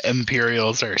imagine that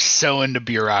Imperials are so into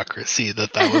bureaucracy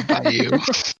that would buy you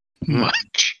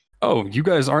much. Oh, you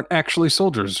guys aren't actually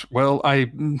soldiers. Well,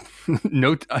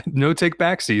 no take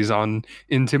backsies on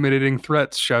intimidating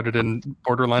threats shouted in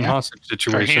borderline hostage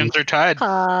situations. Our hands are tied.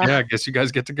 Yeah, I guess you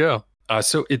guys get to go.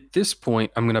 So at this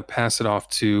point, I'm going to pass it off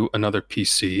to another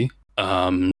PC.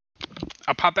 I'll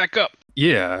pop back up.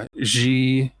 Yeah,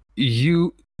 G,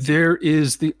 there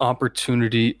is the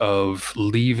opportunity of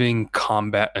leaving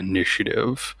combat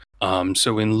initiative.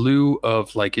 So in lieu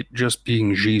of like it just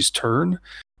being G's turn,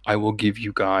 I will give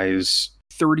you guys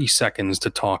 30 seconds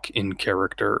to talk in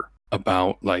character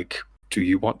about, like, do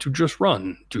you want to just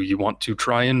run? Do you want to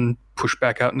try and push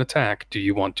back out and attack? Do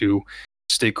you want to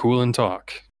stay cool and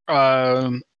talk?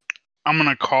 I'm going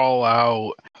to call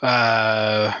out...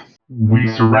 We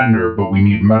surrender, but we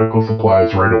need medical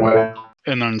supplies right away.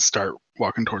 And then start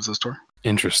walking towards the store.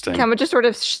 Interesting. Kama just sort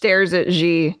of stares at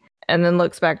G and then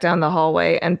looks back down the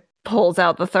hallway and pulls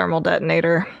out the thermal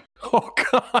detonator. Oh,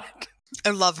 God. I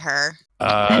love her.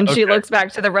 And she looks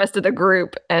back to the rest of the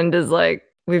group and is like,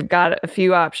 we've got a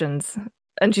few options.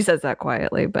 And she says that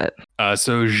quietly, but...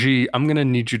 So, G, I'm going to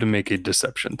need you to make a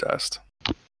deception test.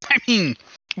 I mean,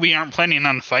 we aren't planning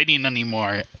on fighting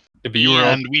anymore. But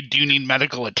we do need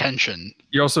medical attention.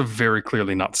 You're also very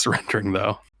clearly not surrendering,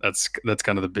 though. That's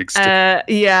kind of the big stick.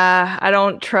 Yeah, I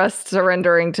don't trust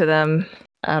surrendering to them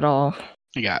at all.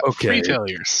 I got 3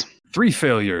 failures. 3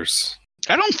 failures.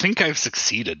 I don't think I've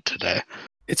succeeded today.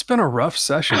 It's been a rough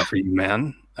session for you,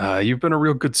 man. You've been a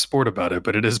real good sport about it,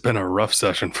 but it has been a rough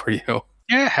session for you.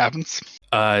 Yeah, it happens.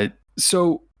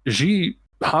 So G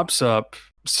hops up,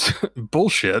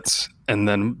 bullshits, and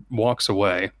then walks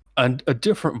away. And a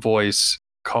different voice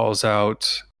calls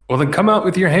out, "Well, then come out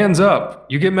with your hands up.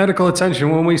 You get medical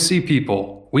attention when we see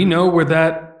people. We know where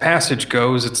that passage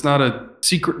goes. It's not a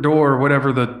secret door or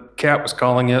whatever the cat was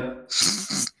calling it."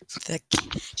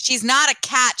 She's not a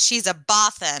cat. She's a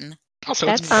Bothan. Also,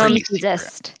 that's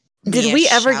racist. Did we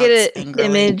ever get an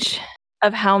image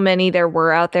of how many there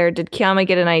were out there? Did Kiama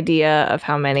get an idea of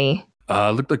how many?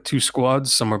 Looked like 2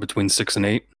 squads, somewhere between 6 and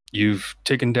 8. You've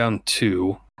taken down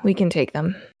 2. We can take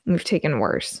them. We've taken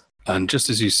worse. And just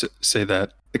as you say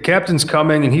that, the captain's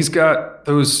coming, and he's got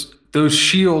those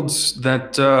shields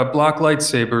that block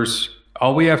lightsabers.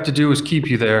 All we have to do is keep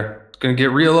you there. It's going to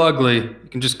get real ugly. You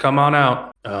can just come on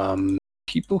out.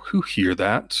 People who hear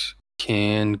that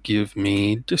can give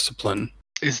me discipline.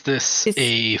 Is this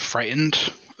a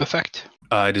frightened effect?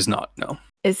 It is not, no.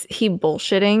 Is he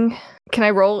bullshitting? Can I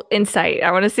roll insight?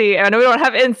 I want to see. I know we don't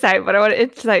have insight, but I want to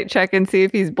insight check and see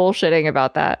if he's bullshitting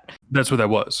about that. That's what that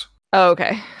was. Oh,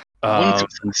 okay.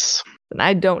 Then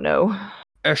I don't know.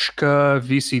 Eshka,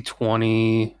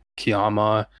 VC20,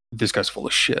 Kiyama, this guy's full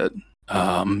of shit.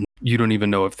 You don't even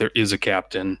know if there is a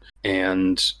captain,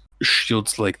 and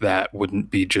shields like that wouldn't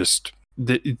be just...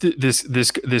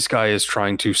 This guy is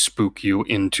trying to spook you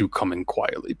into coming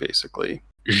quietly, basically.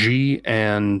 Ji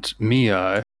and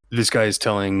Mia, this guy is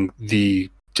telling the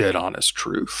dead honest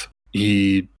truth.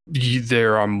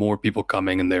 There are more people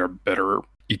coming, and they are better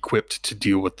equipped to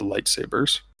deal with the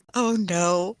lightsabers. Oh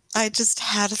no, I just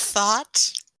had a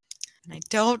thought. And I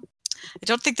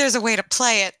don't think there's a way to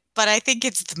play it, but I think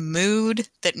it's the mood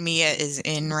that Mia is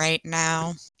in right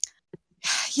now.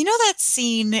 You know that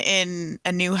scene in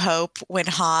A New Hope when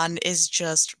Han is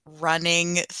just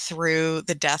running through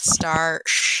the Death Star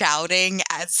shouting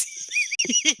as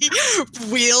he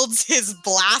wields his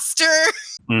blaster?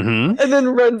 Mm-hmm. And then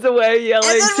runs away yelling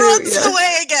and then too. runs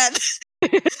away again.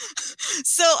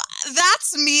 So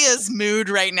that's Mia's mood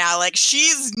right now. Like,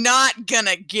 she's not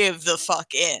gonna give the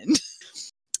fuck in.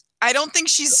 I don't think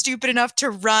she's stupid enough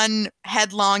to run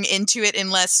headlong into it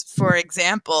unless, for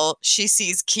example, she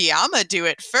sees Kiyama do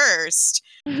it first.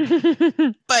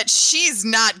 But she's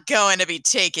not going to be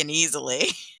taken easily.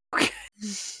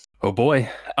 Oh boy.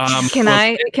 Can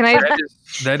I?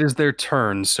 That is their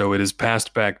turn, so it is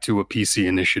passed back to a PC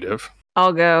initiative.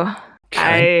 I'll go.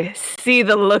 Okay. I see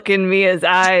the look in Mia's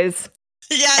eyes.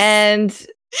 Yes. And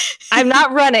I'm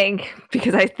not running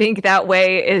because I think that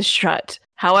way is shut.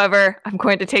 However, I'm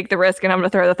going to take the risk and I'm going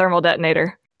to throw the thermal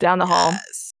detonator down the hall.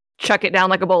 Chuck it down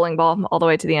like a bowling ball all the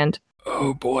way to the end.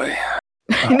 Oh boy.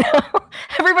 No.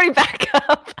 Everybody back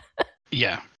up.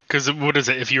 Yeah. Because what is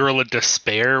it? If you roll a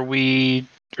despair, it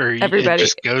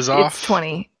just goes It's off?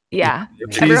 20. Yeah.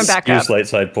 Please Everyone back up. use light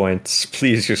side points.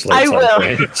 Please use light side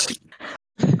will. points.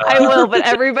 I will, but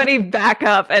everybody back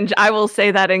up. And I will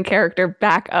say that in character.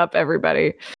 Back up,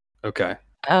 everybody. Okay.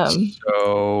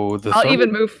 So I'll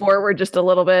even move forward just a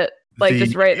little bit,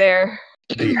 just right there.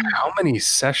 How many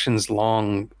sessions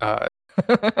long? At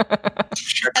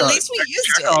least we used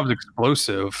Chekhov's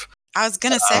explosive. I was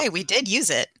gonna say we did use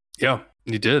it. Yeah,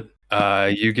 you did.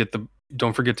 You get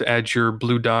don't forget to add your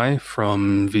blue die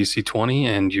from VC20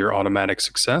 and your automatic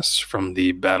success from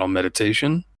the battle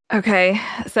meditation. Okay,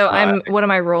 so what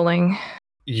am I rolling?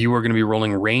 You are going to be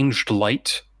rolling ranged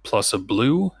light plus a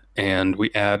blue, and we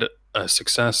add a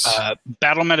success.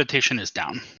 Battle meditation is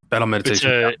down. Battle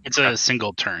meditation. It's a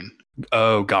single turn.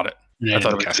 Oh, got it. Yeah, I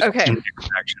thought it was okay.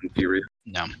 Action period.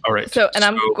 No. All right. So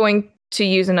I'm going to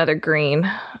use another green.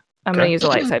 I'm going to use a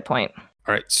light side point.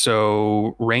 All right.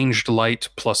 So ranged light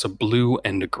plus a blue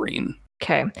and a green.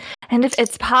 Okay. And if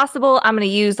it's possible, I'm going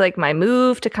to use my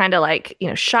move to kind of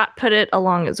shot put it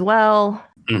along as well.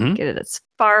 Mm-hmm. Get it as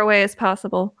far away as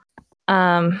possible.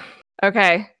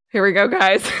 Okay. Here we go,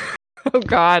 guys. Oh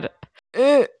God.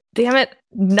 Damn it.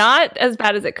 Not as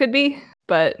bad as it could be,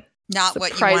 but not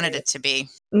what you wanted it to be.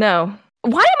 No.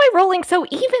 Why am I rolling so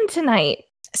even tonight?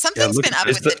 Something's been up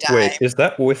with the die. Wait, is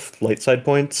that with light side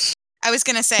points? I was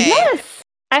gonna say yes.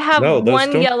 I have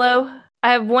one yellow.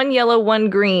 I have one yellow, one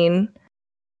green.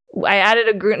 I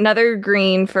added another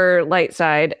green for light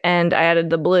side, and I added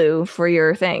the blue for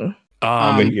your thing.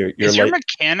 Is your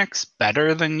mechanics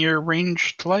better than your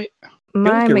ranged light?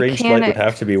 My your ranged light would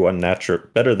have to be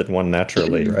better than one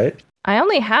naturally, right? I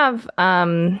only have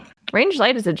ranged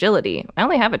light is agility. I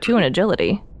only have a 2 in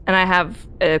agility, and I have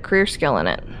a career skill in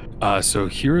it. So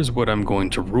here's what I'm going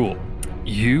to rule.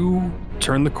 You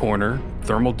turn the corner,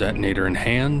 thermal detonator in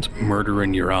hand, murder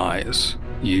in your eyes.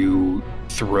 You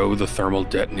throw the thermal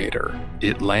detonator.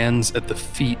 It lands at the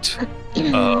feet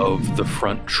of the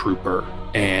front trooper,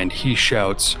 and he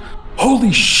shouts,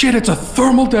 "Holy shit, it's a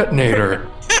thermal detonator!"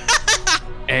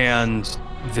 And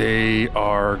they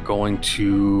are going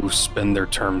to spend their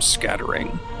turn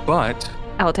scattering. But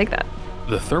I'll take that.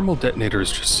 The thermal detonator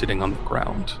is just sitting on the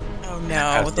ground. Oh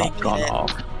no, they gone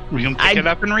off. We can pick it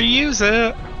up and reuse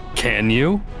it. Can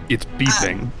you? It's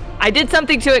beeping. I did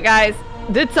something to it, guys.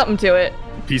 Did something to it.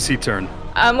 PC turn.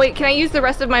 Wait, can I use the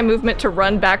rest of my movement to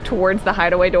run back towards the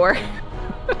hideaway door?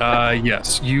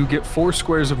 Yes, you get 4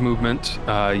 squares of movement.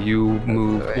 You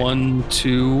move 1,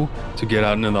 2 to get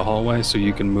out into the hallway, so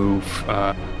you can move.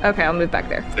 Okay, I'll move back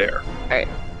there. There. All right.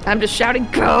 I'm just shouting,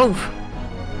 "Go!"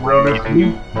 Ronus, can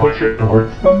you push it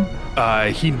towards them?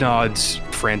 He nods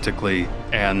frantically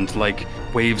and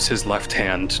waves his left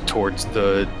hand towards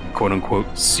the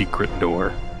quote-unquote secret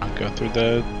door. I'll go through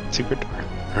the secret door.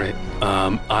 All right.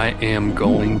 I am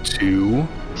going to...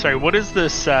 Sorry, what is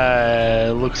this?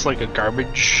 Looks like a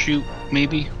garbage chute,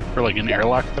 maybe? Or an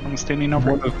airlock that I'm standing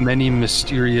over? One of many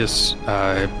mysterious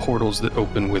portals that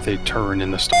open with a turn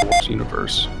in the Star Wars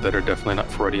universe that are definitely not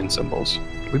Freudian symbols.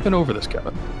 We've been over this,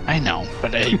 Kevin. I know,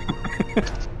 but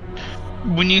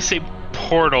when you say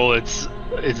portal, it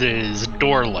is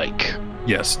door-like.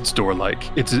 Yes, it's door-like.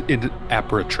 It's an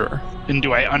aperture. And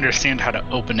do I understand how to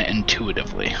open it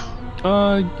intuitively?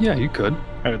 Yeah, you could.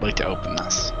 I would like to open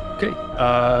this. Okay.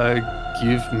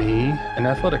 Give me an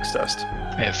athletics test.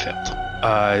 I have failed.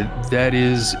 That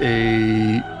is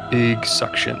a big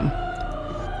suction.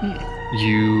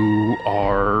 You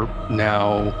are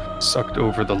now sucked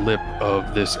over the lip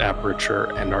of this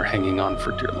aperture and are hanging on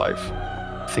for dear life.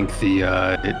 I think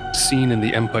the scene in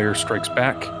The Empire Strikes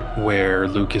Back where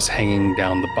Luke is hanging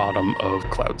down the bottom of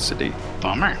Cloud City.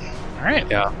 Bummer. All right.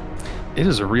 Yeah. It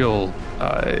is a real...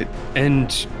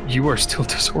 and you are still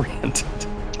disoriented.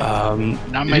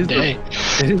 Not my day.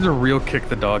 It is a real kick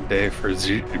the dog day for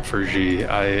G.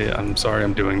 I'm sorry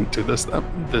I'm doing this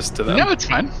to them. No, it's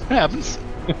fine. It happens.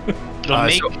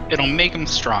 It'll make them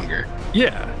stronger.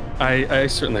 Yeah, I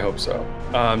certainly hope so.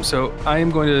 So I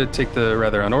am going to take the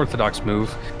rather unorthodox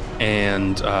move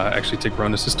and actually take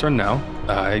Ronus' turn now.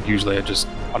 Usually I just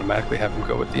automatically have him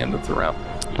go at the end of the round.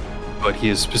 But he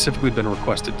has specifically been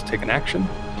requested to take an action,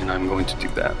 and I'm going to do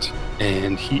that.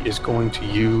 And he is going to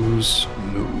use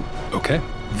Move. Okay.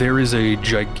 There is a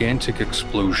gigantic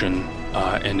explosion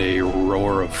and a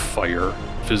roar of fire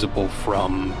visible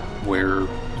from where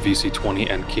VC20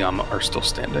 and Kiyama are still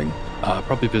standing.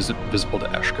 Probably visible to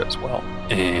Ashka as well.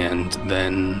 And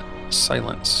then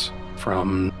silence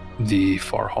from the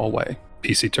far hallway.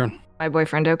 PC turn. My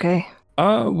boyfriend okay?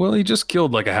 Well, he just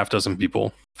killed like a half dozen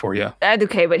people for you. That's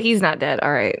okay, but he's not dead.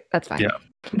 All right, that's fine. Yeah.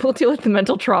 We'll deal with the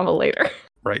mental trauma later.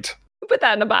 Right. Put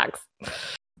that in a box.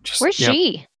 Where's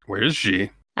she? Where is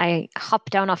she? I hop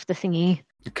down off the thingy.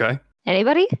 Okay.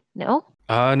 Anybody? No?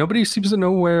 Nobody seems to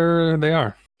know where they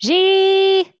are.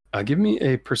 G. Give me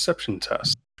a perception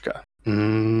test. Okay.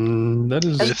 That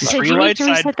is... So you need to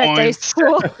reset that dice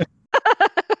pool.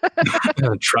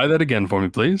 Try that again for me,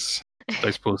 please.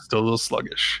 Dice pool is still a little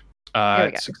sluggish.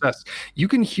 Success. You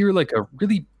can hear like a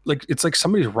really it's like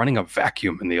somebody's running a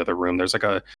vacuum in the other room. There's like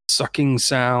a sucking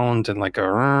sound and like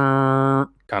a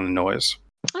kind of noise.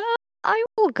 I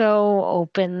will go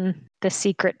open the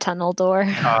secret tunnel door.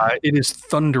 It is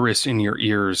thunderous in your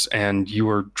ears, and you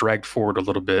are dragged forward a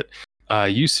little bit.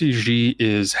 UCG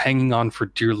is hanging on for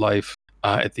dear life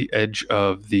at the edge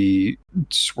of the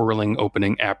swirling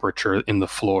opening aperture in the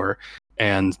floor,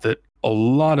 and that a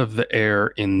lot of the air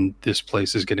in this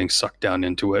place is getting sucked down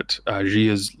into it. G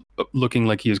is looking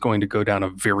like he is going to go down a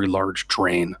very large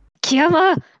drain.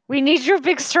 Kiyama, we need your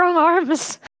big strong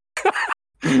arms.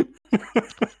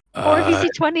 Or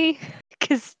VC20,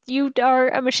 because you are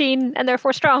a machine and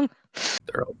therefore strong. I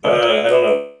don't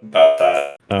know about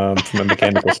that from a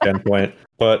mechanical standpoint,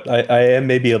 but I am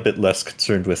maybe a bit less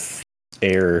concerned with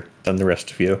air than the rest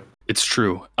of you. It's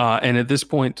true. And at this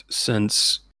point,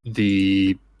 since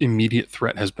the immediate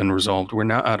threat has been resolved, we're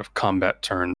now out of combat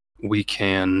turn. We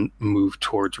can move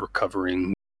towards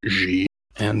recovering G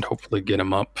and hopefully get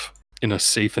him up in a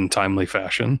safe and timely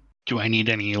fashion. Do I need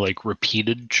any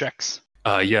repeated checks?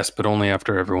 Yes, but only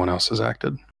after everyone else has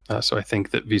acted. So I think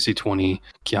that VC20,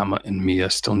 Kiyama, and Mia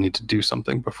still need to do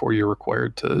something before you're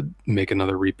required to make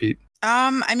another repeat.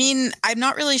 I mean, I'm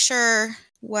not really sure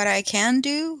what I can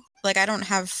do. I don't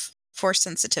have force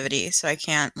sensitivity, so I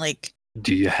can't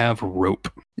Do you have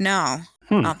rope? No,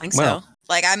 I don't think so.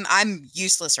 I'm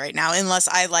useless right now unless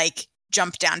I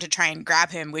jump down to try and grab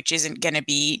him, which isn't going to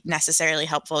be necessarily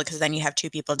helpful because then you have two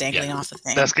people dangling off the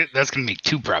thing. That's going to make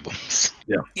two problems.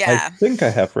 Yeah. I think I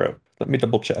have rope. Let me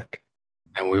double check.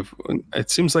 And it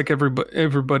seems like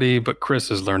everybody but Chris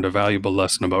has learned a valuable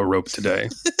lesson about rope today.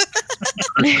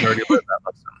 Chris already learned that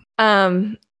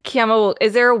lesson. Kiyama,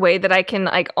 is there a way that I can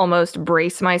almost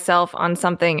brace myself on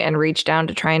something and reach down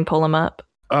to try and pull him up?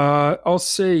 I'll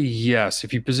say yes.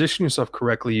 If you position yourself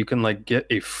correctly, you can get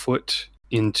a foot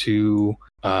into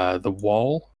the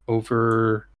wall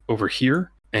over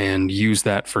here and use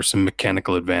that for some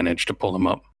mechanical advantage to pull him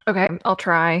up. Okay, I'll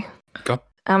try. Go.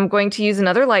 I'm going to use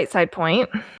another light side point.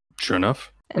 Sure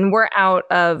enough. And we're out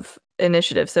of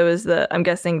initiative, so I'm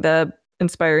guessing the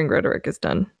inspiring rhetoric is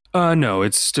done. No,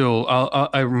 it's still.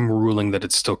 I'm ruling that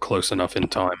it's still close enough in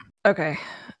time. Okay.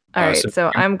 All right.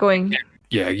 So I'm going.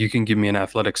 Yeah, you can give me an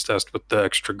athletics test with the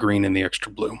extra green and the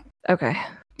extra blue. Okay.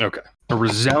 Okay. A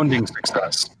resounding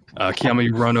success. Kiyama,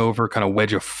 you run over, kind of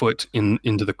wedge a foot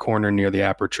into the corner near the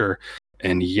aperture,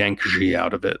 and yank G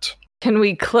out of it. Can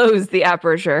we close the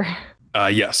aperture?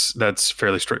 Yes, that's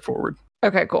fairly straightforward.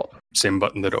 Okay, cool. Same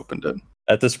button that opened it.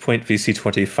 At this point,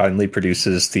 VC20 finally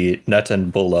produces the nut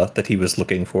and bulla that he was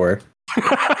looking for.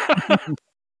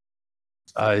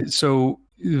 So,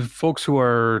 folks who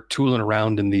are tooling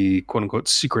around in the quote-unquote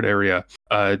secret area,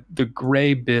 the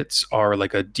gray bits are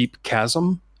like a deep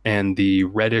chasm, and the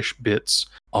reddish bits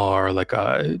are like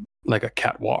a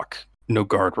catwalk, no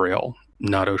guardrail,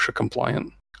 not OSHA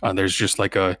compliant. There's just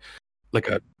like a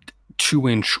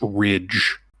 2-inch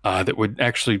ridge that would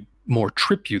actually more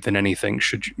trip you than anything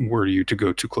were you to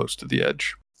go too close to the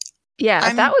edge. Yeah,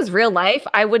 if that was real life,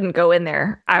 I wouldn't go in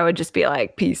there. I would just be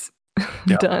like, peace,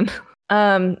 done.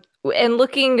 And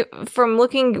looking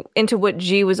into what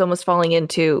G was almost falling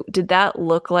into, did that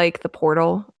look like the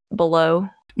portal below?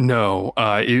 No,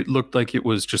 it looked like it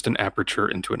was just an aperture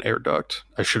into an air duct.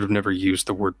 I should have never used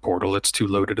the word portal. It's too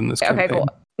loaded in this campaign. Okay, cool.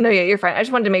 No, yeah, you're fine. I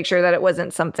just wanted to make sure that it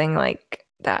wasn't something like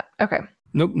that. Okay.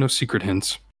 Nope, no secret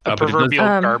hints. A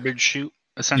proverbial garbage chute,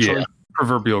 essentially. Yeah,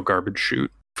 proverbial garbage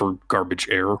chute for garbage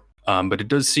air. But it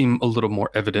does seem a little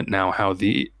more evident now how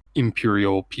the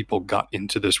Imperial people got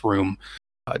into this room,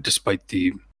 despite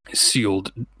the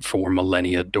sealed for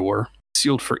millennia door.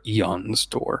 Sealed for eons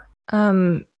door.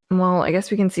 Well, I guess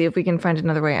we can see if we can find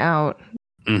another way out.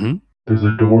 Mm-hmm. There's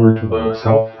a door to the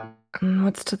south.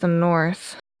 What's to the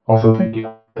north? Also, thank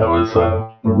you. That was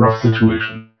a rough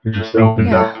situation. It just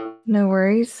opened up. No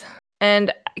worries.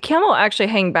 And Cam will actually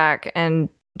hang back and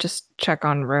just check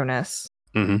on Ronus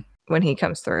when he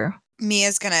comes through.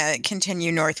 Mia's gonna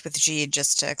continue north with G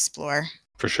just to explore.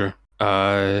 For sure.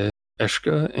 Eshka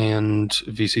and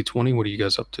VC20, what are you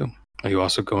guys up to? Are you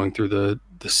also going through the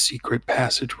secret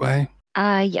passageway?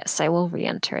 Yes, I will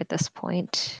re-enter at this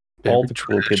point. All the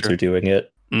cool kids are doing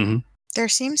it. Mm-hmm. There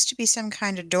seems to be some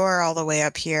kind of door all the way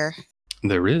up here.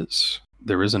 There is.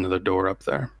 There is another door up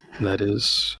there. That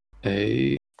is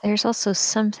a... There's also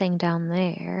something down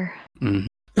there.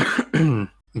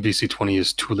 VC20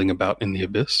 is tooling about in the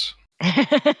abyss.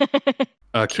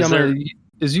 Kiana,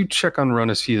 as you check on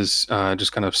Ronus, he is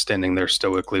just kind of standing there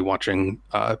stoically watching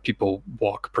people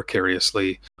walk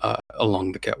precariously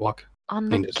along the catwalk. On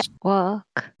the catwalk.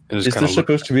 Is there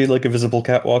supposed to be like a visible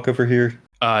catwalk over here?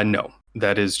 No,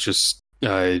 that is just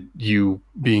you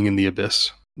being in the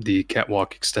abyss. The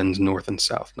catwalk extends north and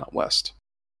south, not west.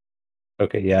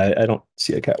 Okay, yeah, I don't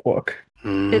see a catwalk.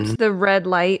 It's the red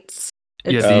lights.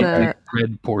 It's the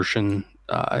red portion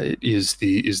is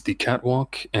the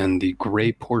catwalk, and the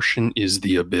gray portion is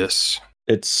the abyss.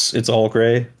 It's all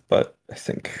gray, but I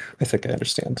think I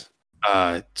understand.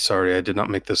 Sorry, I did not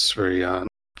make this very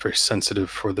sensitive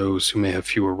for those who may have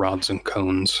fewer rods and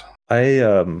cones.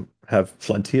 I have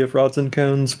plenty of rods and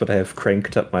cones, but I have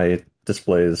cranked up my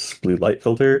display's blue light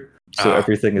filter, so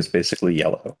everything is basically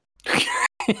yellow.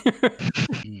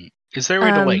 Is there a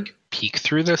way to like peek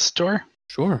through this door?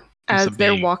 Sure. As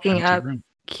they're walking up,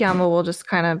 Kiama will just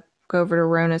kind of go over to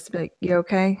Ronus and be like, "You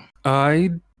okay?"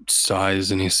 I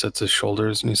sighs and he sets his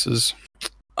shoulders and he says,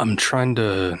 "I'm trying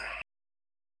to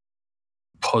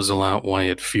puzzle out why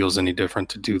it feels any different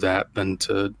to do that than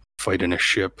to fight in a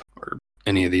ship or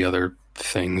any of the other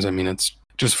things. I mean, it's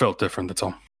just felt different, that's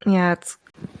all." Yeah, it's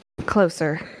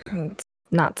closer. It's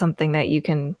not something that you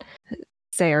can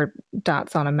say are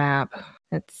dots on a map.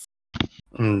 It's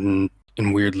and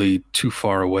weirdly too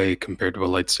far away compared to a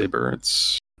lightsaber.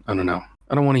 It's, I don't know.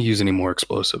 I don't want to use any more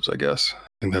explosives, I guess. I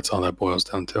think that's all that boils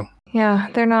down to. Yeah,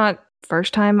 they're not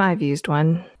first time I've used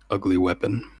one. Ugly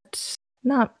weapon. It's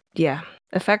not,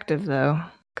 effective though.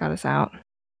 Got us out.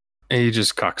 And he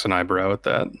just cocks an eyebrow at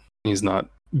that. He's not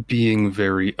being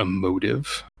very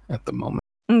emotive at the moment.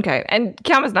 Okay, and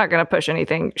Kiama's not going to push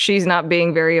anything. She's not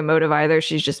being very emotive either.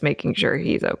 She's just making sure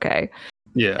he's okay.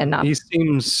 Yeah, and not... he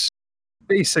seems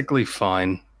basically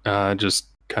fine. Just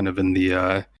kind of in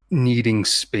the needing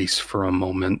space for a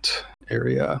moment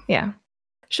area. Yeah.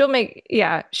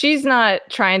 She's not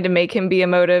trying to make him be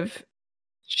emotive.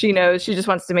 She knows. She just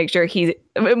wants to make sure he's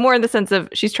more in the sense of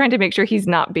she's trying to make sure he's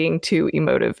not being too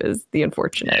emotive is the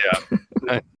unfortunate.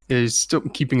 Yeah. He's still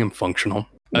keeping him functional.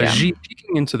 As you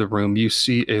peeking into the room, you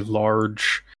see a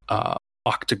large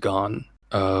octagon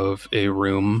of a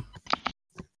room.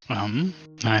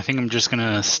 I think I'm just going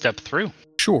to step through.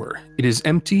 Sure. It is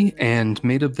empty and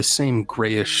made of the same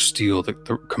grayish steel that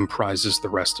comprises the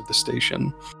rest of the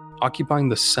station. Occupying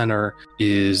the center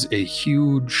is a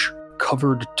huge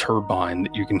covered turbine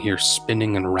that you can hear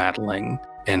spinning and rattling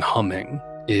and humming.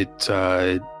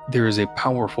 There is a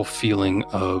powerful feeling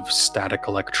of static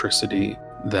electricity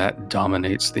that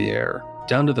dominates the air.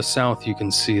 Down to the south, you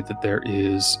can see that there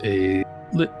is a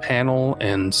lit panel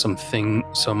and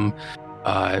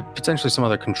potentially some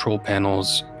other control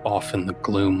panels off in the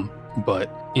gloom.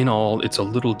 But in all, it's a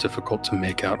little difficult to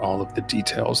make out all of the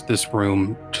details. This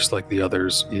room, just like the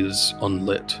others, is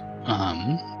unlit.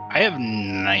 I have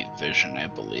night vision, I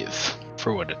believe,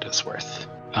 for what it is worth.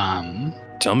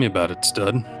 Tell me about it,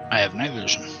 stud. I have night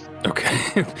vision.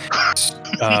 Okay.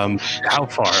 How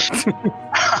far?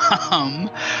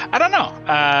 I don't know.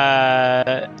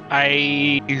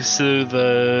 So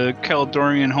the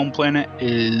Caledonian home planet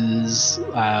is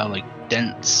like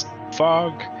dense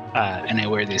fog, and I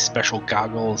wear these special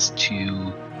goggles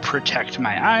to protect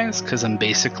my eyes because I'm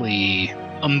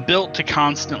built to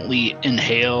constantly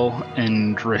inhale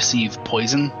and receive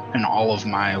poison in all of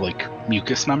my like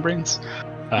mucous membranes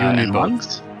and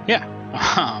lungs. Yeah.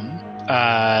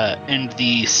 And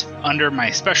under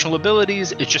my special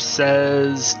abilities, it just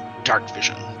says dark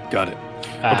vision. Got it.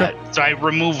 Okay. So I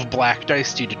remove black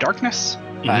dice due to darkness,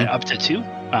 up to 2.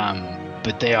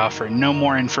 But they offer no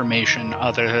more information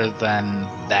other than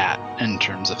that in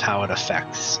terms of how it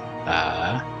affects.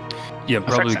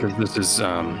 Probably because this is,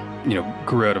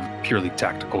 grew out of a purely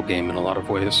tactical game in a lot of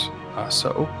ways.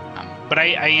 But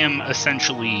I am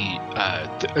essentially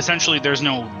there's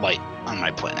no light on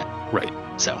my planet. Right.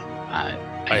 So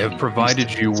I have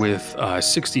provided you with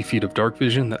 60 feet of dark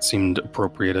vision. That seemed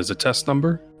appropriate as a test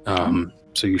number.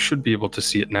 So you should be able to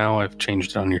see it now. I've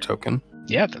changed it on your token.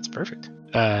 Yeah, that's perfect.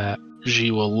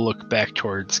 Ji will look back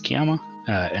towards Kiama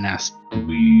and ask, Do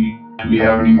we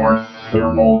have any more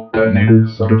thermal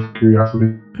detonators, out of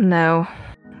curiosity? No.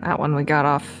 That one we got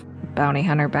off Bounty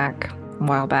Hunter back a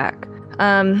while back.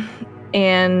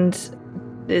 And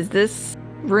is this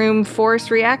room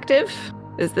force reactive?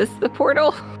 Is this the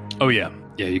portal? Oh, yeah.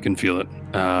 Yeah, you can feel it.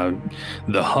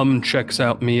 The hum checks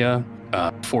out, Mia.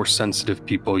 Force-sensitive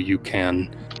people, you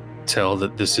can tell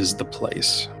that this is the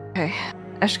place. Okay.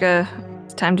 Eshka,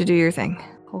 it's time to do your thing.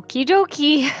 Okie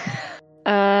dokie.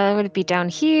 Would it be down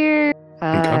here?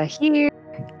 Here?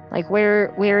 Like,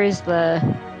 where is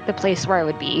the place where I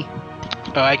would be?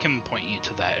 Oh, I can point you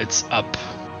to that. It's up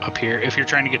here. If you're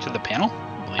trying to get to the panel,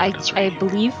 I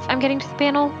believe I'm getting to the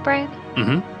panel, Brian.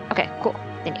 Mm-hmm. Okay, cool.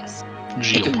 Then yes.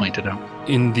 Ji will point it out.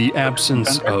 In the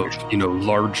absence of,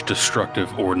 large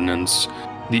destructive ordnance,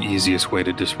 the easiest way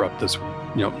to disrupt this,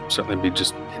 certainly be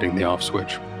just hitting the off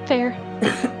switch. Fair.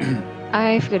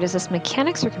 I forget, is this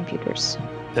mechanics or computers?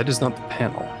 That is not the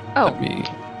panel. Oh.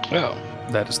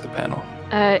 That is the panel.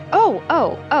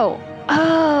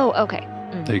 Okay.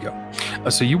 There you go.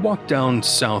 So you walk down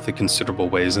south a considerable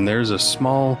ways, and there's a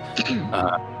small,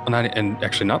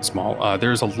 not small,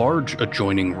 there's a large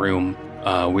adjoining room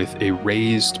with a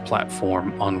raised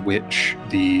platform on which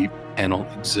the panel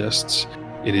exists.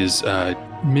 It is a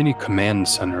mini command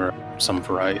center of some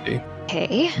variety.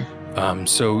 Okay.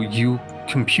 So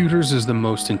computers is the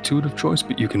most intuitive choice,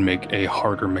 but you can make a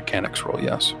harder mechanics roll,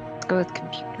 yes. Let's go with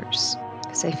computers,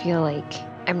 because I feel like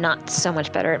I'm not so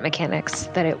much better at mechanics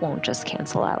that it won't just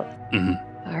cancel out.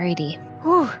 Mm-hmm. Alrighty.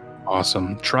 Whew.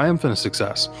 Awesome. Triumph and a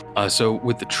success. So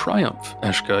with the Triumph,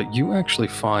 Eshka, you actually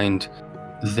find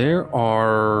there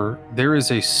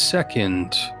is a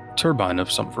second turbine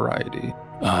of some variety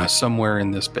somewhere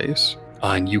in this base.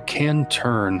 And you can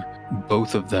turn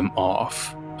both of them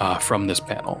off from this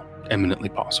panel. Eminently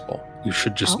possible. You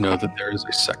should just know that there is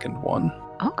a second one.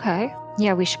 Okay.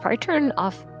 Yeah, we should probably turn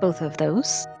off both of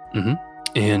those. Mm-hmm.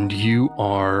 And you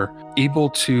are able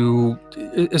to,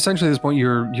 essentially at this point,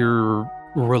 you're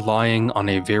relying on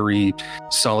a very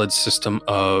solid system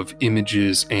of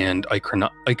images and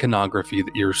iconography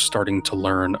that you're starting to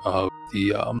learn of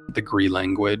the Gree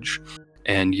language.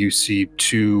 And you see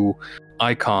 2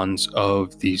 icons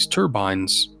of these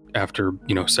turbines after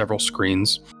several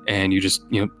screens, and you just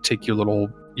take your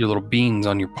little beings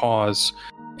on your paws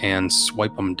and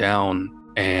swipe them down,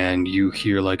 and you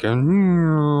hear like a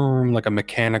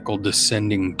mechanical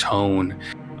descending tone.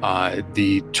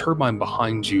 The turbine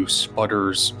behind you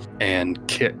sputters and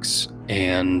kicks,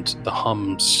 and the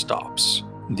hum stops.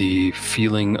 The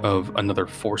feeling of another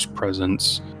force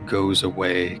presence goes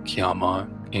away, Kiama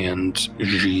and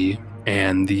Ji,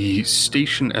 and the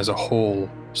station as a whole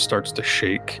starts to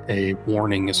shake. A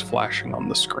warning is flashing on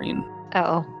the screen.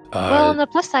 Oh. Well, on the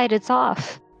plus side, it's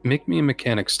off. Make me a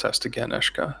mechanics test again,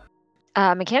 Eshka.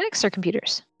 Mechanics or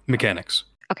computers? Mechanics.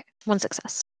 Okay, 1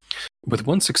 success. With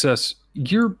 1 success,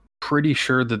 you're pretty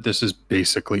sure that this is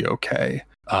basically okay.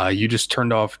 You just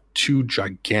turned off 2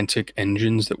 gigantic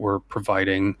engines that were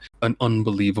providing an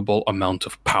unbelievable amount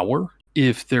of power.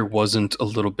 If there wasn't a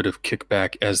little bit of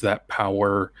kickback as that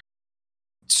power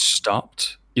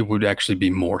stopped, it would actually be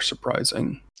more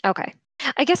surprising. Okay.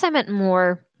 I guess I meant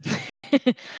more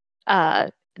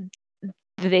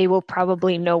they will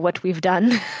probably know what we've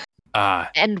done.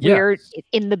 And we're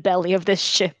in the belly of this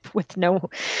ship with no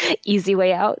easy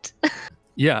way out.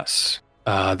 Yes,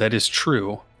 that is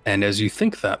true. And as you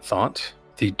think that thought,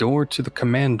 the door to the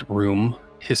command room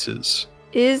hisses.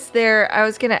 I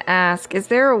was going to ask, is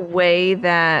there a way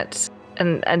that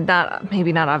and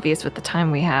maybe not obvious with the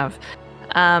time we have,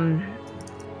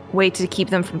 way to keep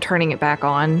them from turning it back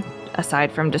on,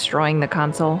 aside from destroying the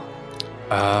console?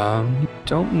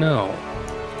 Don't know.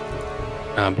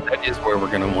 But that is where we're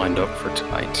going to wind up for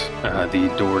tonight. The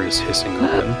door is hissing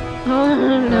open.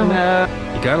 Oh,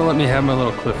 no. You gotta let me have my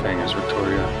little cliffhangers,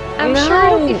 Victoria. I'm sure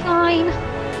it'll be fine.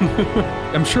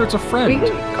 I'm sure it's a friend.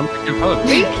 Come to give hugs.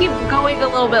 We can keep going a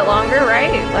little bit longer,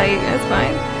 right? Like, that's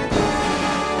fine.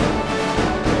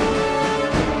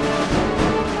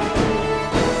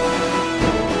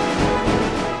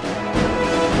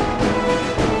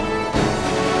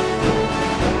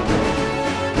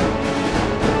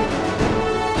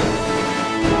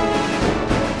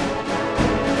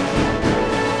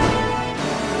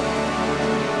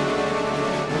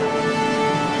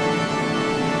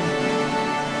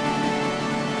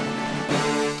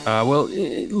 Well,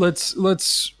 let's.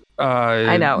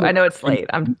 I know it's late.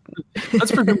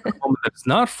 Let's presume for a moment that it's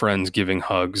not friends giving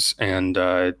hugs, and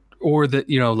or that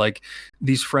like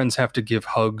these friends have to give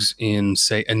hugs in,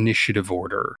 say, initiative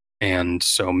order, and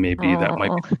so maybe that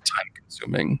might be time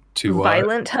consuming. To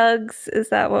violent hugs. Is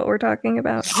that what we're talking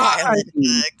about?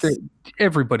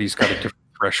 Everybody's got a different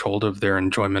threshold of their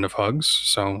enjoyment of hugs,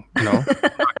 so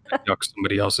yuck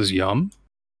somebody else's yum.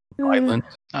 Violent.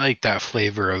 I like that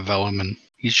flavor of Velleman.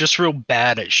 He's just real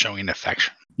bad at showing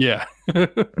affection. Yeah.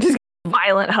 Just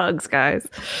violent hugs, guys.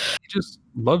 He just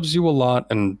loves you a lot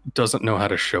and doesn't know how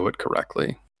to show it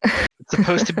correctly. It's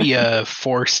supposed to be a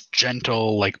forced,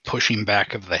 gentle, like pushing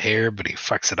back of the hair, but he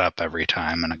fucks it up every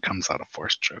time and it comes out a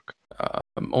forced choke.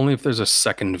 Only if there's a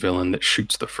second villain that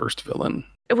shoots the first villain.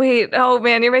 Wait, oh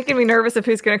man, you're making me nervous of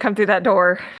who's going to come through that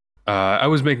door. I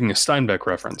was making a Steinbeck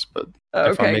reference, but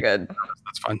okay, good.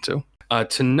 That's fine too.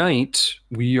 Tonight,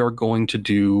 we are going to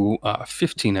do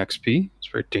 15 XP. It's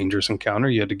a very dangerous encounter.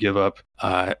 You had to give up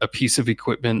a piece of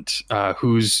equipment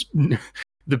whose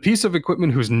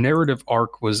narrative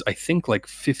arc was, I think, like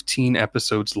 15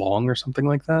 episodes long or something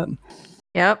like that.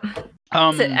 Yep.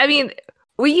 I mean,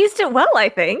 we used it well, I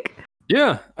think.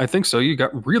 Yeah, I think so.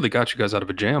 Got you guys out of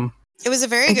a jam. It was a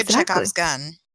very good Chekhov's gun.